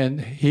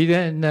 and he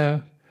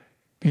then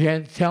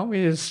began to tell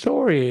me the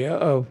story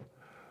of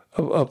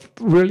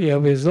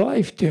his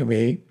life to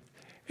me,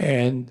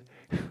 and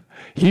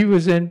he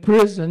was in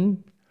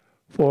prison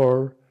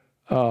for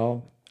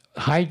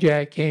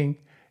hijacking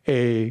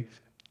a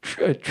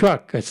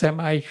truck, a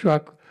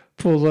semi-truck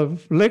full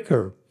of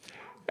liquor,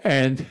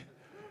 and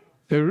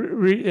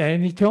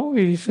he told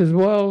me, he says,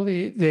 well,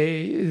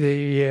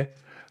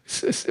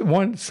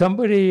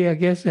 somebody, I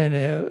guess, in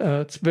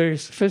a very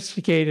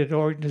sophisticated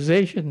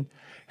organization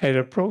had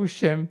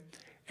approached him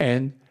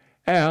and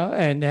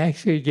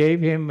actually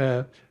gave him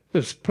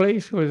this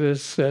place where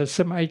this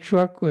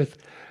semi-truck with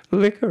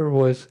liquor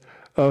was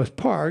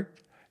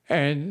parked,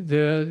 and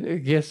I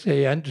guess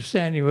the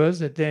understanding was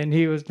that then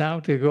he was now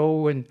to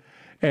go and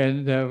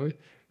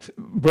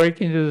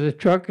break into the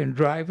truck and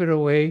drive it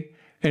away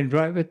and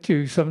drive it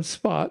to some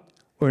spot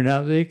where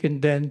now they can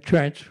then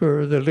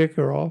transfer the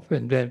liquor off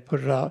and then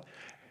put it out.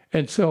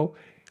 And so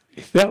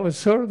that was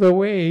sort of the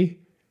way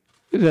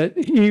that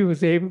he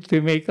was able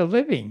to make a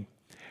living.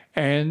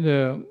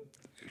 And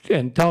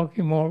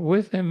talking more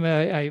with him,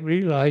 I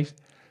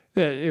realized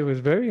that it was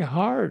very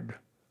hard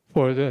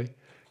for the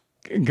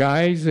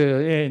guys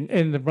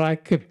in the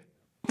black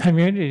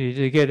community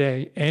to get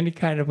any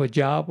kind of a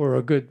job or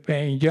a good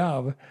paying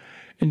job.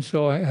 And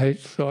so I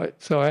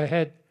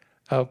had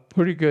a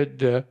pretty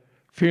good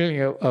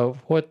feeling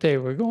of what they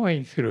were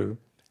going through.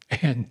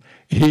 And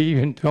he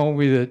even told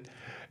me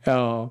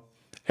that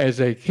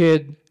as a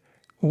kid,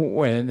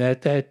 when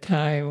at that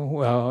time,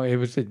 it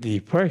was a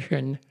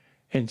depression,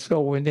 and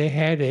so when they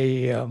had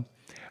a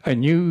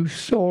new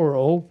store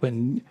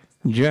open,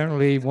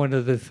 generally one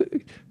of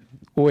the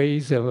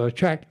ways of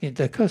attracting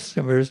the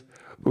customers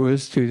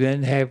was to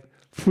then have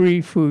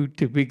free food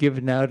to be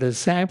given out as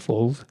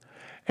samples.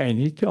 And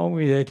he told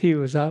me that he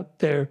was out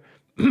there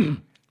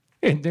in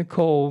the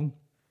cold,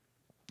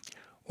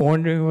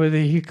 wondering whether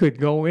he could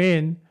go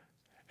in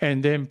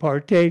and then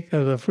partake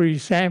of the free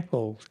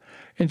samples.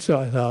 And so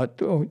I thought,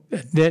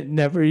 that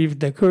never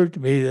even occurred to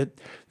me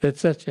that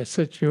such a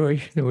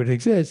situation would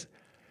exist.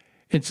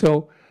 And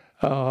so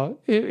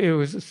it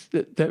was,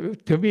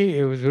 to me,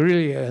 it was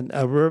really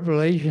a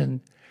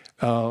revelation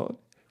of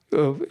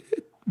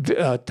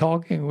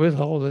talking with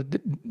all the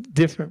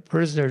different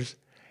prisoners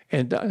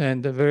and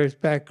the various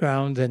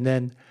backgrounds, and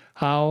then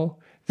how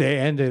they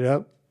ended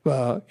up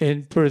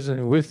in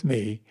prison with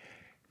me.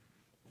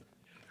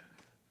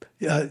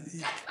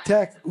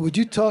 Tak, would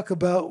you talk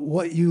about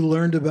what you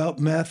learned about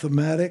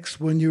mathematics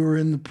when you were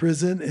in the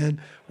prison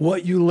and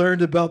what you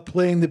learned about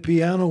playing the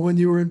piano when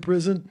you were in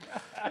prison?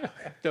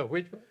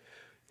 Which one?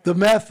 The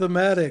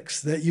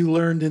mathematics that you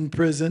learned in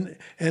prison,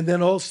 and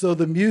then also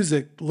the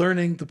music,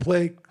 learning to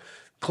play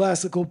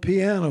classical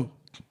piano.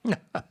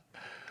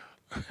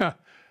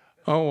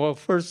 Oh, well,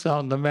 first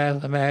on the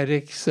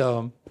mathematics,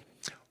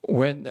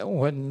 when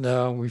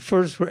we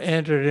first were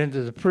entered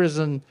into the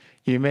prison,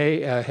 you may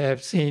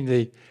have seen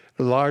the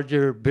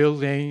larger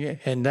building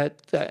and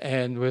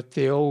and with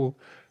the old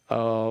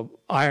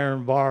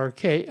iron bar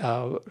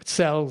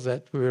cells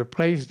that we were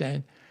placed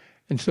in.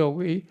 And so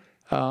we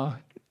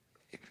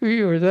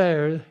were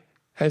there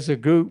as a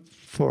group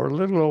for a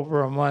little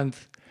over a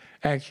month.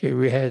 Actually,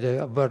 we had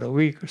about a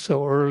week or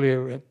so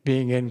earlier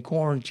being in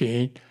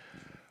quarantine.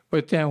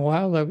 But then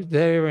while I was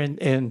there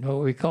in what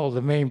we call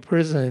the main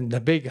prison, in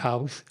the big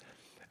house,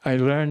 I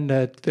learned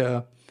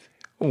that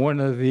one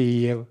of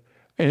the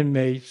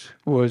inmates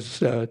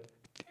was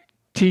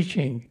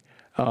teaching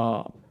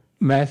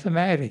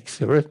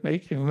mathematics,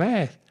 arithmetic and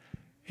math.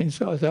 And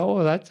so I thought,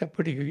 oh, that's a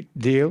pretty good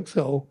deal.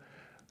 So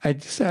I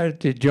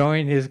decided to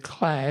join his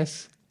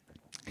class.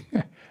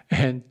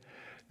 And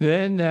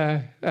then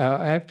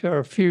after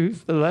a few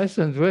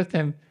lessons with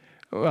him,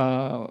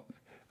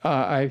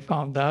 I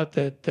found out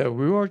that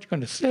we weren't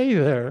going to stay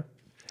there.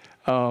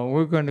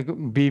 We're going to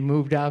be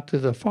moved out to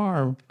the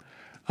farm,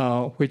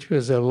 which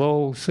was a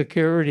low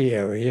security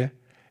area.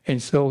 And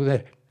so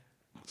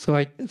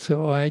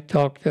I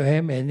talked to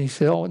him, and he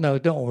said, "Oh no,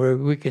 don't worry,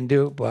 we can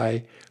do it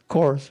by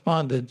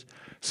correspondence."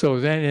 So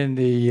then, in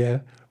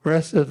the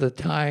rest of the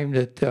time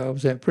that I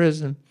was in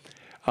prison,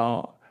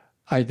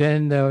 I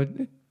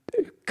then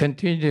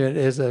continued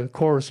as a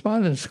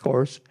correspondence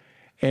course,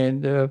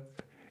 and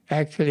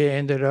actually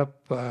ended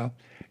up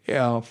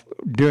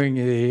doing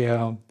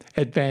the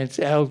advanced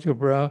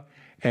algebra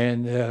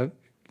and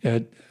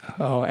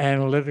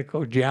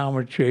analytical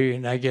geometry,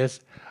 and I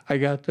guess I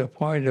got to the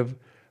point of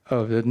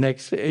the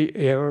next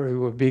area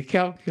would be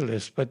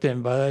calculus, but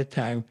then by that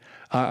time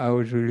I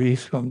was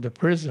released from the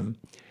prison.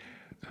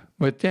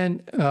 But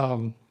then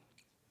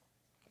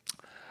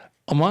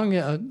among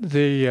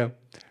the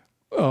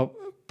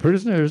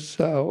prisoners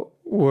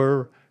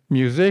were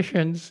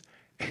musicians,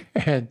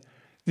 and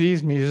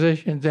these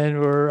musicians then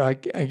were, I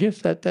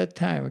guess at that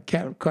time, I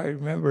can't quite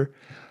remember,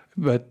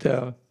 but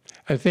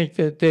I think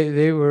that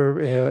they were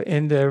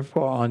in there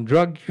on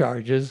drug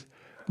charges,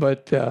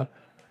 but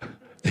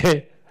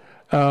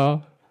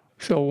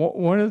so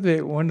one of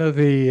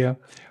the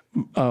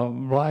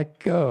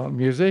black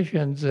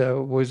musicians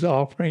was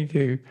offering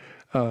to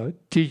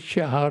teach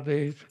how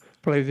to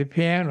play the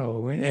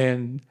piano,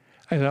 and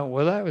I thought,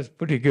 well, that was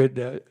pretty good.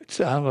 It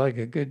sounded like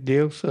a good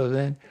deal. So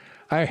then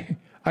I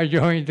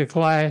joined the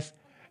class,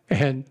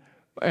 and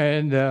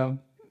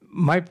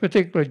my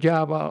particular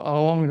job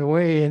along the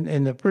way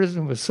in the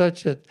prison was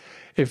such that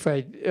if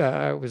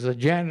I was a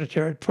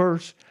janitor at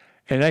first,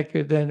 and I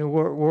could then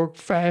work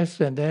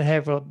fast and then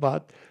have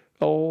about,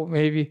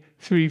 maybe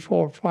 3,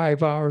 4,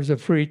 5 hours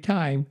of free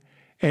time.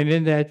 And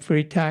in that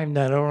free time,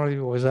 not only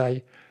was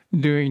I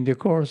doing the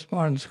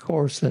correspondence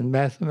course in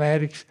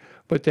mathematics,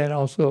 but then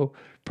also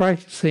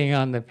practicing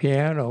on the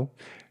piano.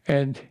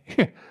 And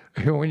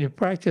when you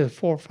practice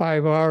 4 or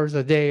 5 hours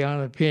a day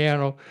on the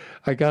piano,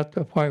 I got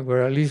to a point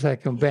where at least I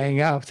can bang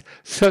out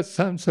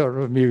some sort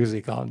of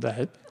music on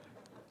that.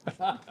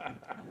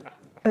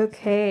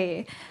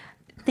 Okay.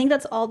 I think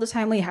that's all the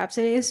time we have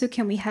today, so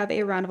can we have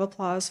a round of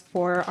applause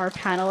for our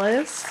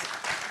panelists?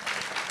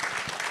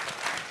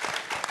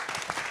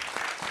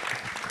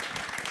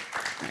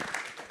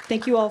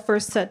 Thank you all for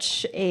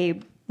such a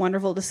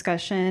wonderful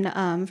discussion.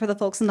 For the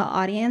folks in the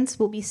audience,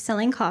 we'll be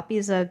selling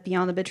copies of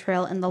Beyond the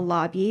Betrayal in the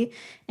lobby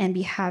and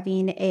be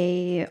having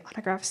a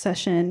autograph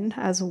session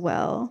as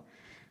well.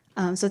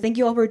 So thank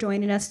you all for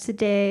joining us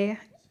today,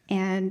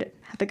 and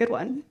have a good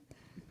one.